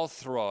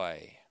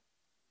nothroi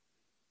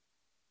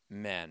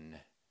men,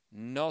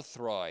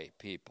 nothroi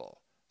people,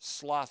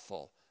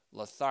 slothful,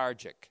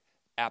 lethargic,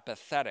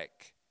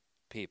 apathetic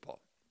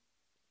people.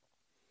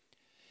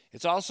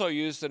 It's also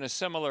used in a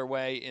similar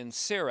way in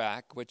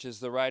Sirach, which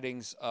is the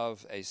writings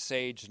of a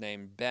sage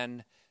named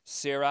Ben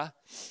Sira.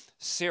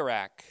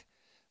 Sirach,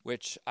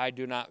 which I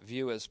do not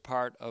view as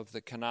part of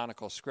the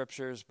canonical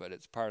scriptures, but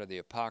it's part of the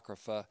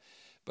Apocrypha.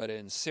 But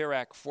in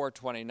Sirach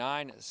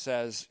 4:29, it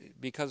says,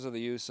 because of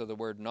the use of the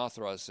word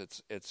nothros,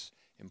 it's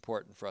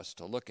important for us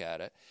to look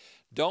at it.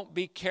 Don't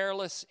be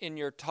careless in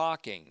your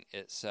talking,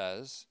 it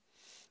says,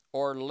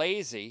 or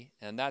lazy,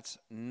 and that's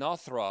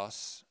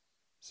nothros,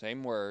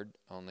 same word,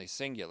 only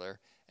singular,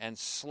 and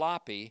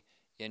sloppy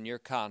in your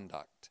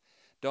conduct.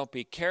 Don't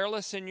be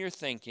careless in your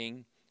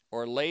thinking,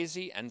 or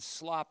lazy and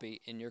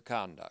sloppy in your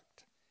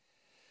conduct.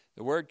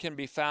 The word can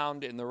be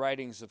found in the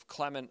writings of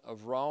Clement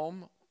of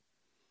Rome,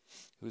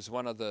 who's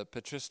one of the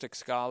patristic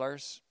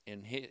scholars,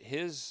 in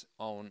his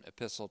own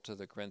epistle to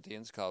the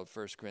Corinthians called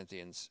 1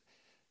 Corinthians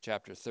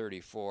chapter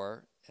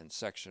 34 and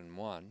section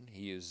 1.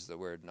 He uses the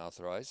word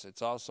nothros.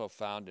 It's also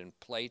found in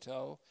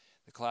Plato,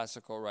 the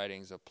classical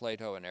writings of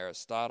Plato and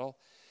Aristotle.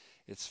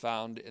 It's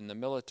found in the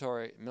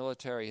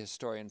military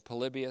historian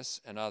Polybius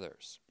and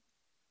others.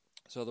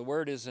 So the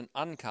word isn't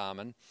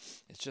uncommon.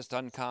 It's just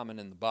uncommon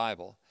in the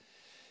Bible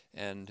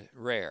and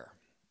rare.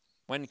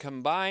 When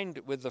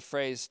combined with the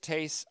phrase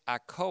tes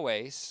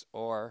akoes,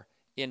 or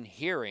in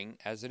hearing,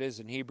 as it is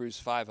in Hebrews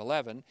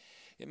 5:11,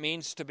 it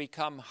means to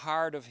become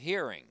hard of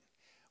hearing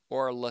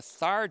or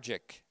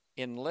lethargic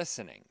in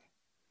listening.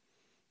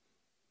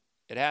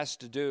 It has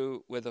to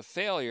do with a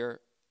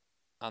failure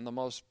on the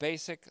most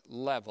basic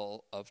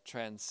level of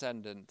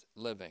transcendent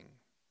living,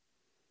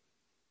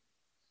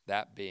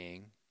 that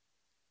being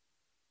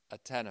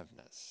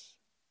attentiveness.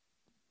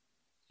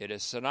 It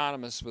is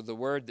synonymous with the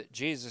word that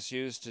Jesus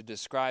used to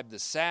describe the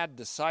sad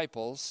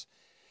disciples,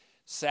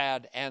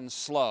 sad and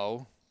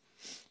slow,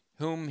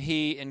 whom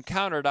he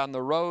encountered on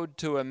the road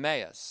to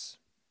Emmaus.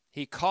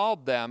 He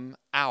called them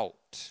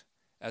out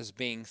as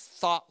being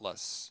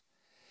thoughtless.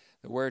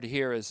 The word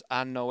here is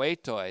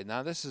anoetoi.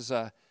 Now this is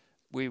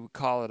we would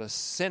call it a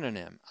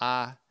synonym.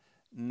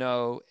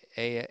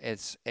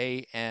 It's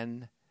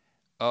A-N-O-E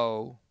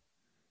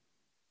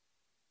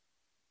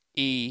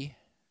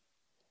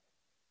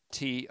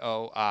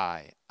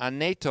T-O-I.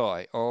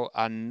 Anetoi or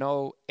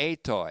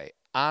anoetoi.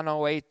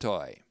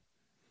 Anoetoi.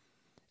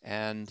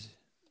 And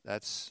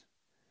that's,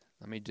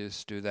 let me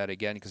just do that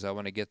again because I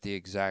want to get the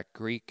exact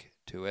Greek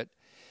to it.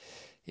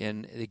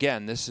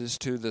 Again, this is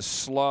to the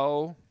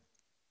slow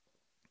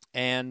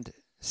and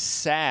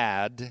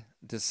sad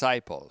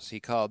disciples. He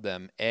called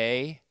them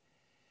A-N-O-E-T-O-I.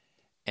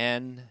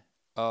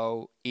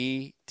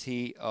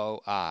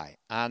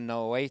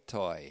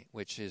 Anoetoi,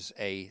 which is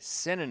a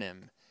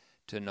synonym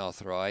to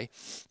nothroi,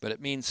 but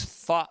it means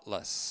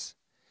thoughtless.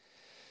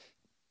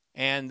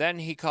 And then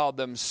he called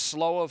them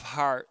slow of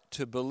heart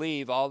to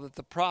believe all that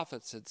the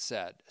prophets had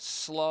said.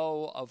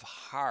 Slow of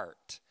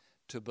heart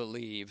to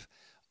believe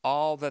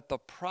all that the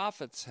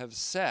prophets have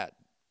said.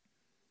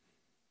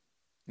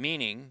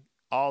 Meaning,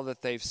 all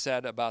that they've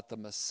said about the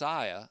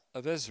Messiah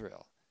of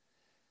Israel.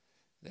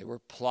 They were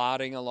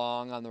plodding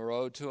along on the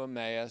road to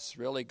Emmaus,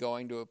 really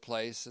going to a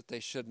place that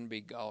they shouldn't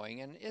be going.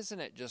 And isn't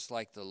it just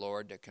like the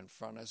Lord to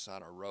confront us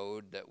on a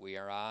road that we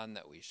are on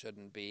that we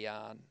shouldn't be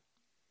on?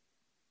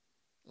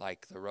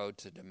 Like the road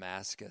to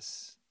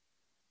Damascus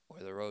or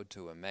the road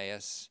to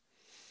Emmaus.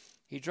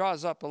 He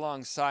draws up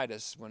alongside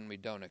us when we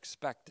don't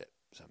expect it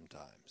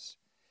sometimes.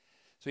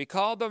 So he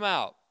called them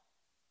out.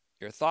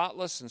 You're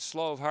thoughtless and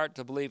slow of heart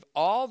to believe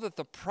all that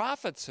the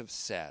prophets have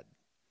said.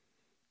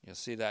 You'll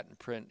see that in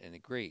print in the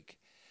Greek.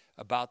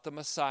 About the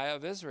Messiah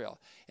of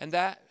Israel. And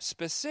that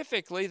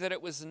specifically that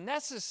it was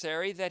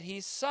necessary that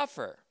he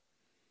suffer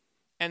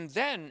and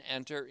then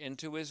enter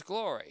into his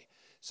glory.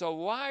 So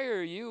why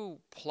are you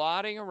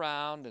plodding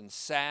around and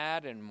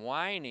sad and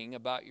whining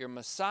about your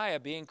Messiah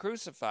being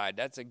crucified?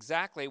 That's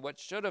exactly what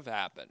should have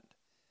happened.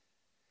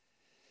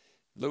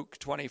 Luke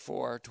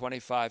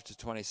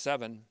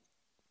 24:25-27,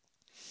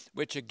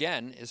 which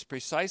again is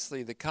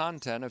precisely the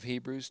content of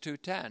Hebrews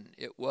 2:10.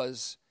 It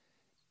was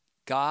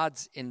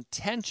God's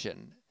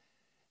intention,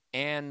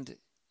 and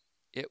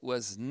it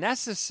was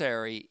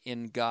necessary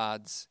in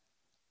God's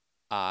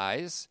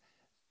eyes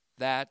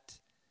that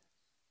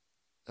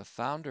the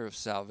founder of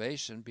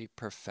salvation be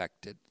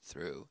perfected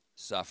through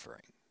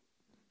suffering.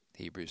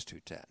 Hebrews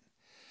 2:10.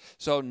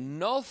 So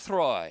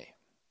nothroi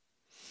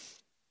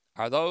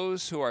are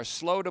those who are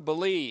slow to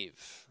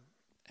believe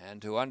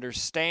and to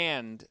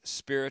understand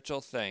spiritual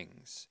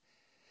things.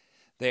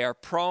 They are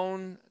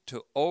prone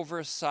to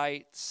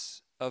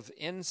oversights of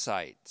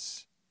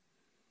insights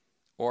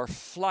or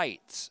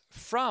flights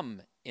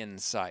from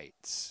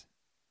insights.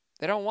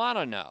 They don't want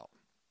to know.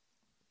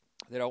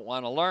 They don't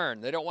want to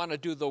learn. They don't want to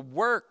do the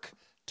work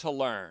to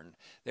learn.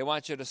 They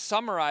want you to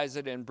summarize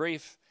it in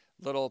brief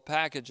little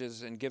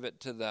packages and give it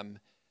to them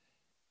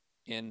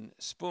in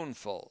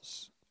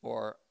spoonfuls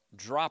or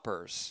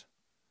droppers.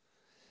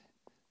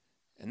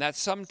 And that's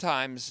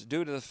sometimes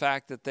due to the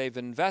fact that they've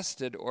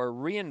invested or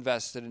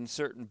reinvested in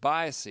certain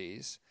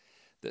biases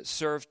that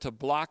serve to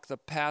block the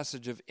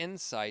passage of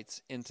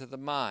insights into the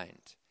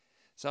mind.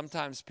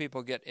 Sometimes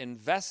people get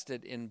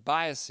invested in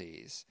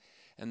biases,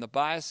 and the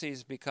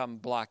biases become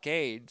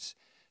blockades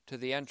to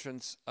the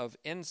entrance of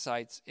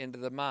insights into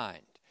the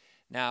mind.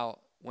 Now,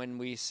 when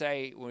we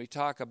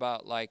talk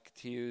about, like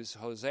to use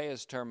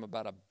Hosea's term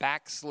about a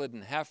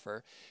backslidden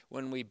heifer,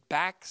 when we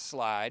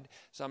backslide,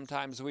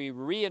 sometimes we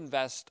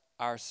reinvest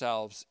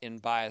ourselves in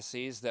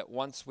biases that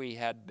once we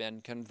had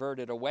been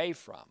converted away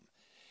from.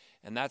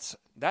 And that's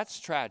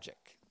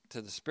tragic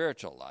to the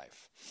spiritual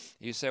life.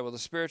 You say, well, the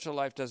spiritual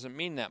life doesn't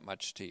mean that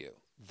much to you.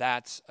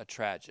 That's a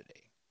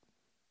tragedy.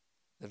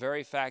 The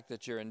very fact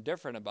that you're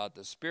indifferent about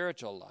the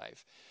spiritual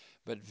life,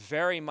 but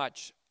very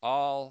much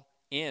all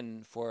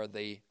in for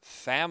the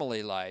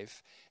family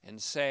life, and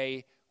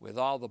say with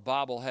all the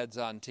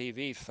bobbleheads on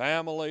TV,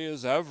 family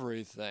is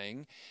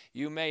everything.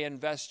 You may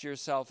invest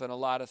yourself in a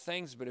lot of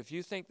things, but if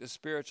you think the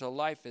spiritual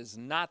life is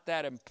not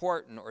that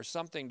important or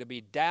something to be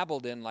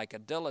dabbled in like a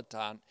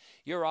dilettante,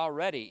 you're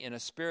already in a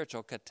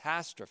spiritual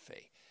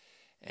catastrophe.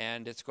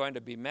 And it's going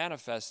to be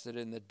manifested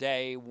in the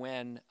day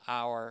when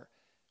our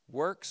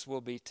works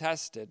will be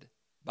tested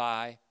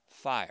by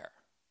fire.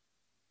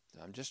 So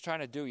I'm just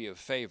trying to do you a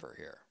favor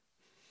here.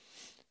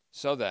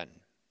 So then,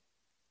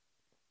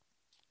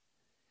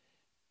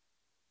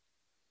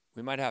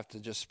 we might have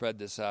to just spread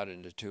this out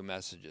into two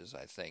messages,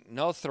 I think.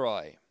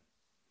 Nothroi.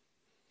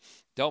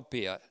 Don't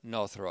be a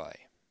nothroi.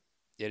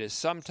 It is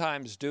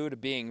sometimes due to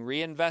being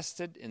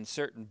reinvested in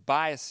certain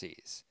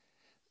biases,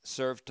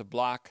 serve to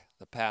block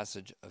the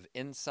passage of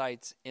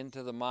insights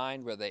into the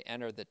mind, where they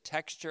enter the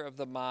texture of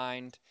the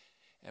mind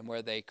and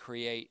where they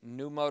create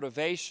new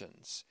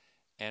motivations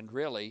and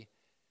really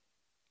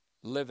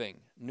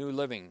new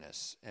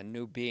livingness and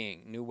new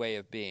being, new way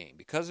of being.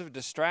 Because of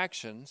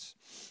distractions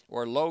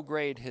or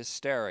low-grade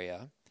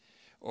hysteria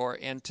or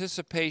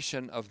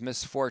anticipation of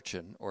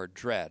misfortune or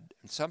dread.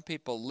 And some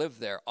people live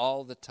there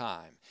all the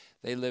time.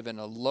 They live in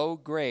a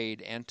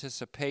low-grade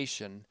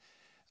anticipation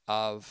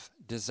of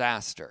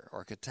disaster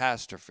or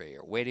catastrophe,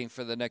 or waiting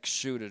for the next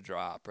shoe to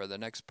drop, or the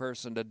next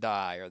person to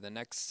die, or the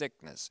next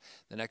sickness,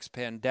 the next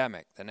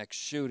pandemic, the next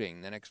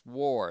shooting, the next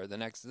war, the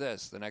next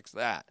this, the next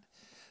that.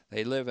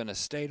 They live in a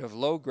state of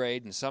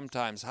low-grade and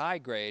sometimes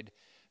high-grade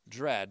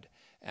dread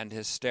and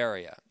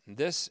hysteria.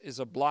 This is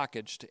a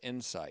blockage to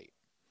insight.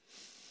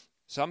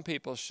 Some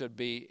people should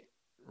be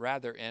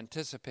rather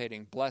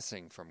anticipating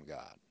blessing from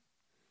God.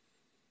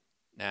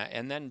 Now,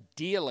 and then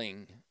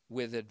dealing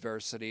with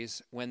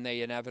adversities when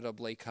they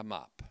inevitably come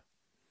up.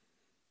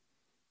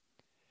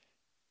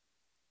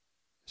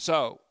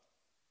 So,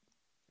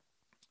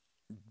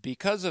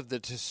 because of the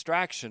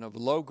distraction of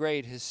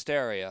low-grade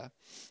hysteria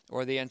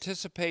or the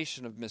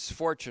anticipation of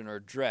misfortune or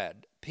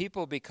dread,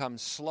 people become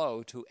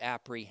slow to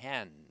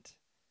apprehend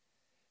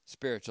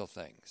spiritual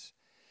things.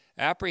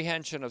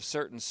 Apprehension of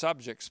certain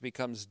subjects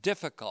becomes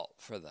difficult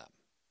for them.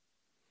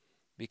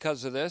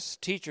 Because of this,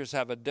 teachers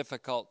have a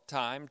difficult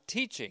time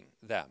teaching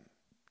them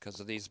because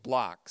of these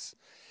blocks.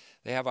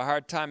 They have a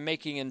hard time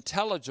making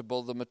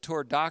intelligible the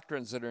mature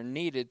doctrines that are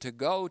needed to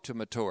go to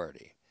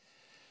maturity.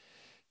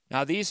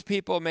 Now, these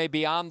people may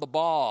be on the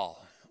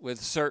ball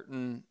with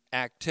certain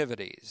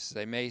activities.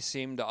 They may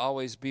seem to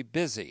always be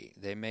busy.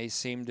 They may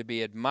seem to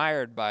be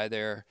admired by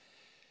their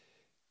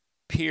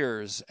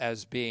peers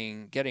as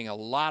getting a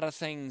lot of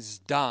things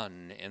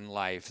done in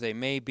life. They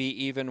may be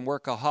even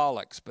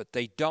workaholics, but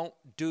they don't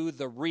do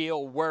the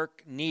real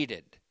work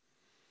needed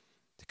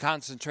to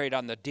concentrate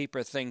on the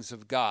deeper things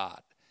of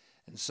God.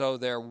 And so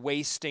they're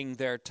wasting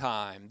their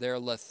time. They're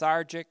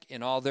lethargic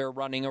in all their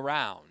running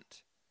around.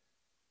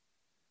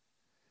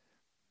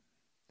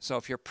 So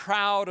if you're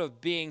proud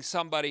of being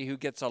somebody who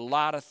gets a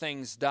lot of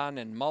things done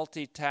and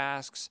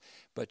multitasks,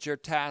 but your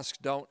tasks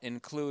don't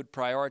include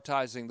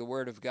prioritizing the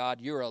Word of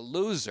God, you're a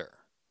loser.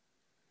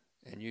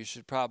 And you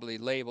should probably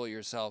label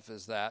yourself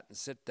as that and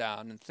sit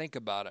down and think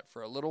about it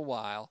for a little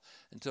while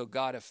until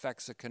God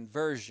effects a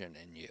conversion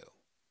in you.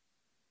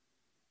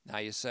 Now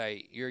you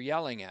say, you're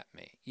yelling at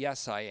me.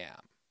 Yes, I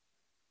am.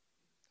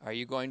 Are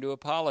you going to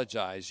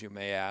apologize, you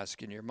may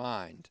ask in your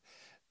mind.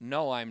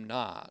 No, I'm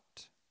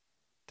not.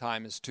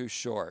 Time is too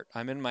short.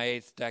 I'm in my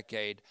 8th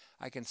decade.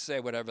 I can say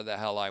whatever the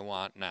hell I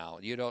want now.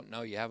 You don't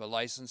know you have a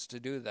license to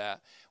do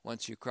that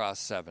once you cross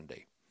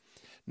 70.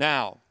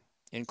 Now,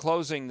 in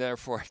closing,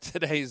 therefore,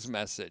 today's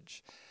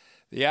message,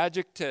 the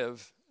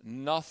adjective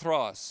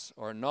nothros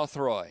or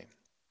nothroi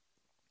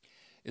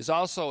is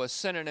also a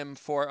synonym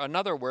for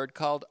another word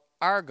called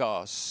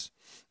argos.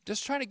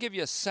 Just trying to give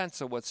you a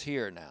sense of what's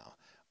here now.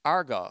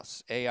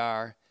 Argos,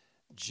 A-R-G-O-S,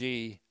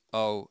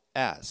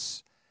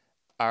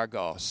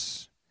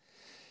 argos.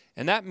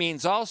 And that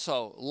means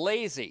also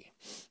lazy,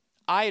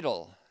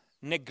 idle,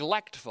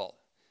 neglectful.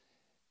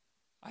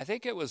 I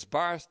think it was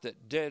Barth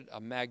that did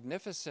a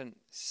magnificent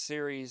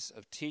series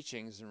of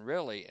teachings and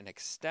really an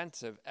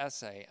extensive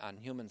essay on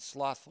human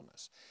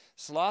slothfulness.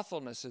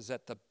 Slothfulness is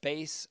at the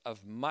base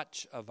of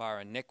much of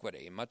our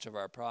iniquity, much of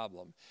our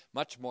problem,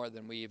 much more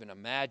than we even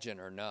imagine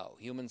or know,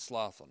 human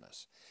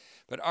slothfulness.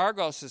 But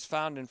argos is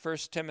found in 1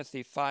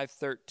 Timothy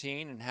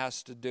 5:13 and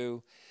has to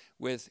do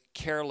with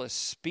careless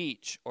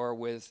speech or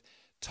with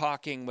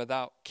talking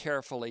without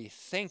carefully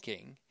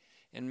thinking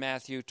in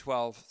Matthew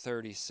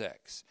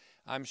 12:36.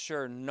 I'm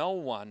sure no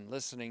one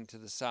listening to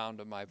the sound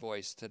of my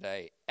voice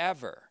today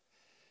ever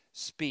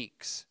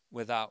speaks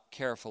without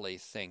carefully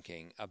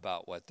thinking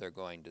about what they're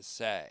going to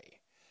say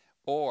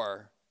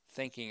or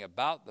thinking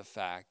about the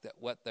fact that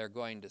what they're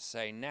going to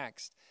say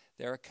next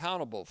they're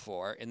accountable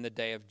for in the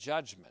day of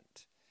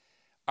judgment.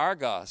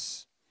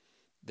 Argos,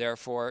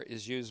 therefore,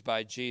 is used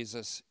by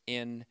Jesus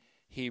in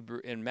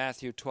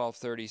Matthew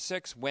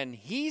 12:36 when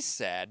he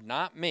said,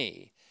 not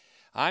me,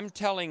 I'm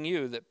telling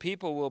you that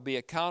people will be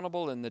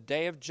accountable in the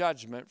day of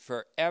judgment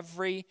for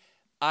every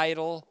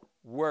idle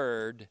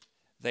word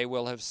they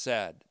will have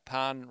said.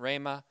 Pan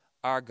rhema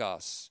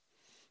argos.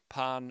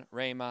 Pan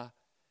rhema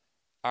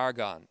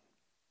argon.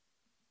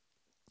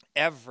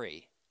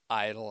 Every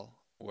idle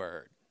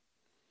word.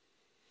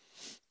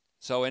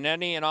 So in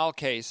any and all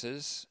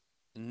cases,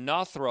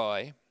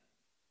 nothroi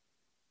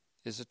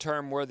is a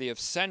term worthy of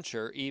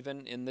censure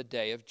even in the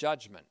day of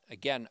judgment.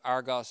 Again,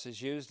 argos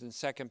is used in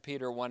 2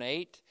 Peter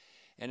 1:8,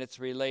 and it's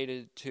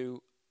related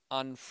to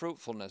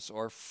unfruitfulness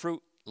or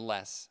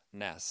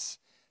fruitlessness,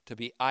 to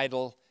be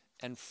idle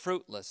and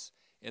fruitless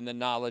in the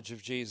knowledge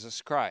of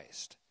Jesus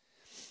Christ.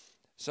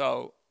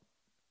 So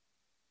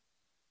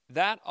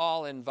that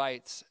all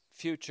invites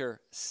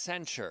future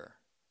censure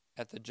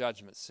at the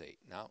judgment seat.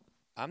 Now,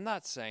 I'm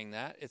not saying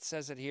that. It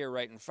says it here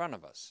right in front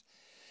of us.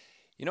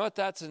 You know what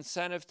that's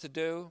incentive to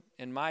do,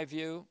 in my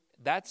view?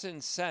 That's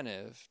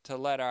incentive to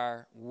let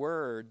our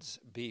words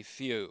be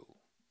few.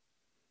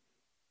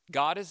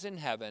 God is in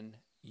heaven,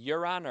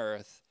 you're on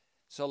earth,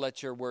 so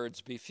let your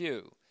words be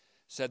few,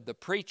 said the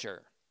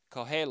preacher,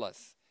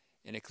 Koheleth,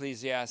 in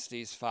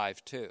Ecclesiastes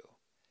 5:2.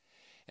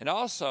 And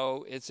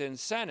also, it's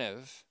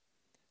incentive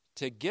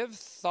to give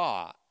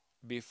thought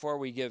before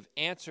we give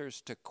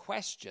answers to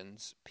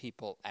questions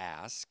people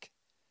ask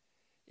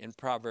in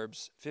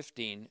Proverbs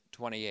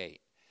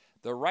 15:28.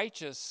 The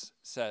righteous,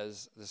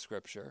 says the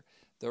scripture,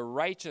 the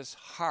righteous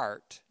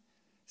heart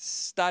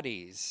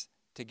studies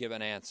to give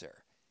an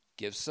answer.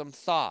 Gives some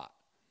thought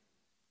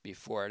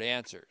before it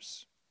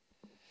answers.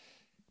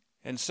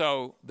 And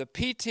so the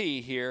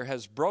PT here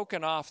has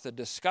broken off the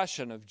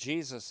discussion of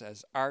Jesus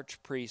as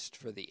archpriest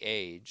for the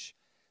age,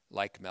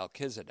 like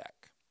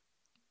Melchizedek.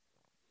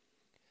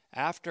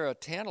 After a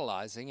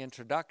tantalizing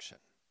introduction,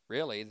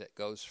 really, that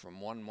goes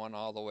from 1:1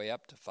 all the way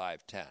up to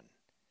 5:10.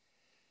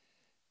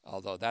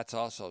 Although that's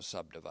also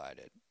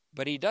subdivided.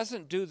 But he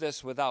doesn't do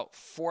this without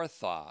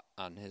forethought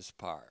on his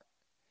part.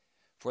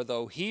 For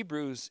though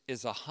Hebrews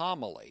is a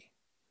homily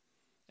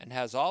and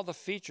has all the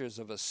features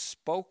of a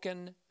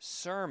spoken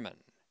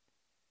sermon,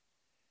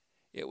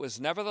 it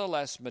was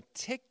nevertheless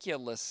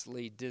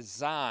meticulously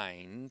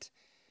designed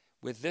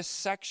with this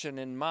section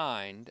in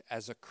mind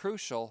as a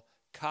crucial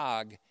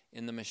cog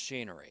in the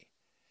machinery.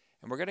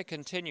 And we're going to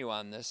continue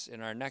on this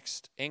in our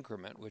next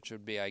increment, which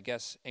would be, I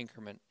guess,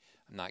 increment,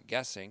 I'm not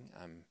guessing,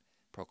 I'm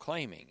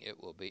proclaiming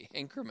it will be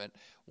increment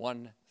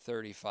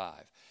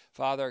 135.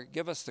 Father,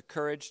 give us the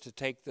courage to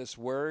take this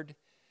word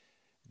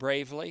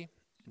bravely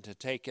and to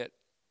take it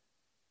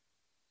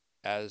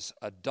as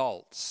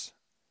adults.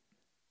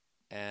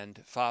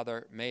 And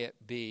Father, may it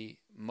be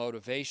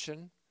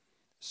motivation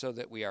so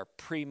that we are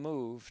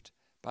pre-moved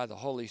by the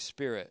Holy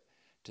Spirit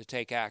to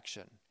take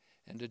action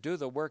and to do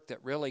the work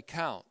that really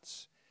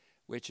counts,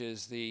 which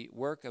is the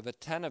work of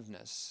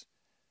attentiveness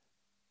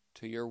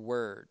to your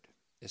word,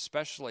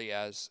 especially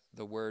as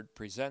the word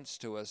presents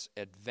to us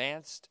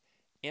advanced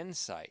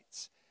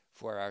insights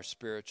for our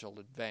spiritual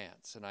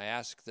advance. And I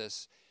ask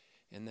this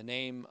in the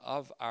name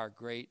of our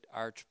great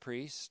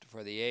archpriest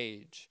for the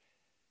age,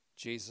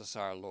 Jesus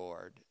our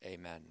Lord.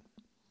 Amen.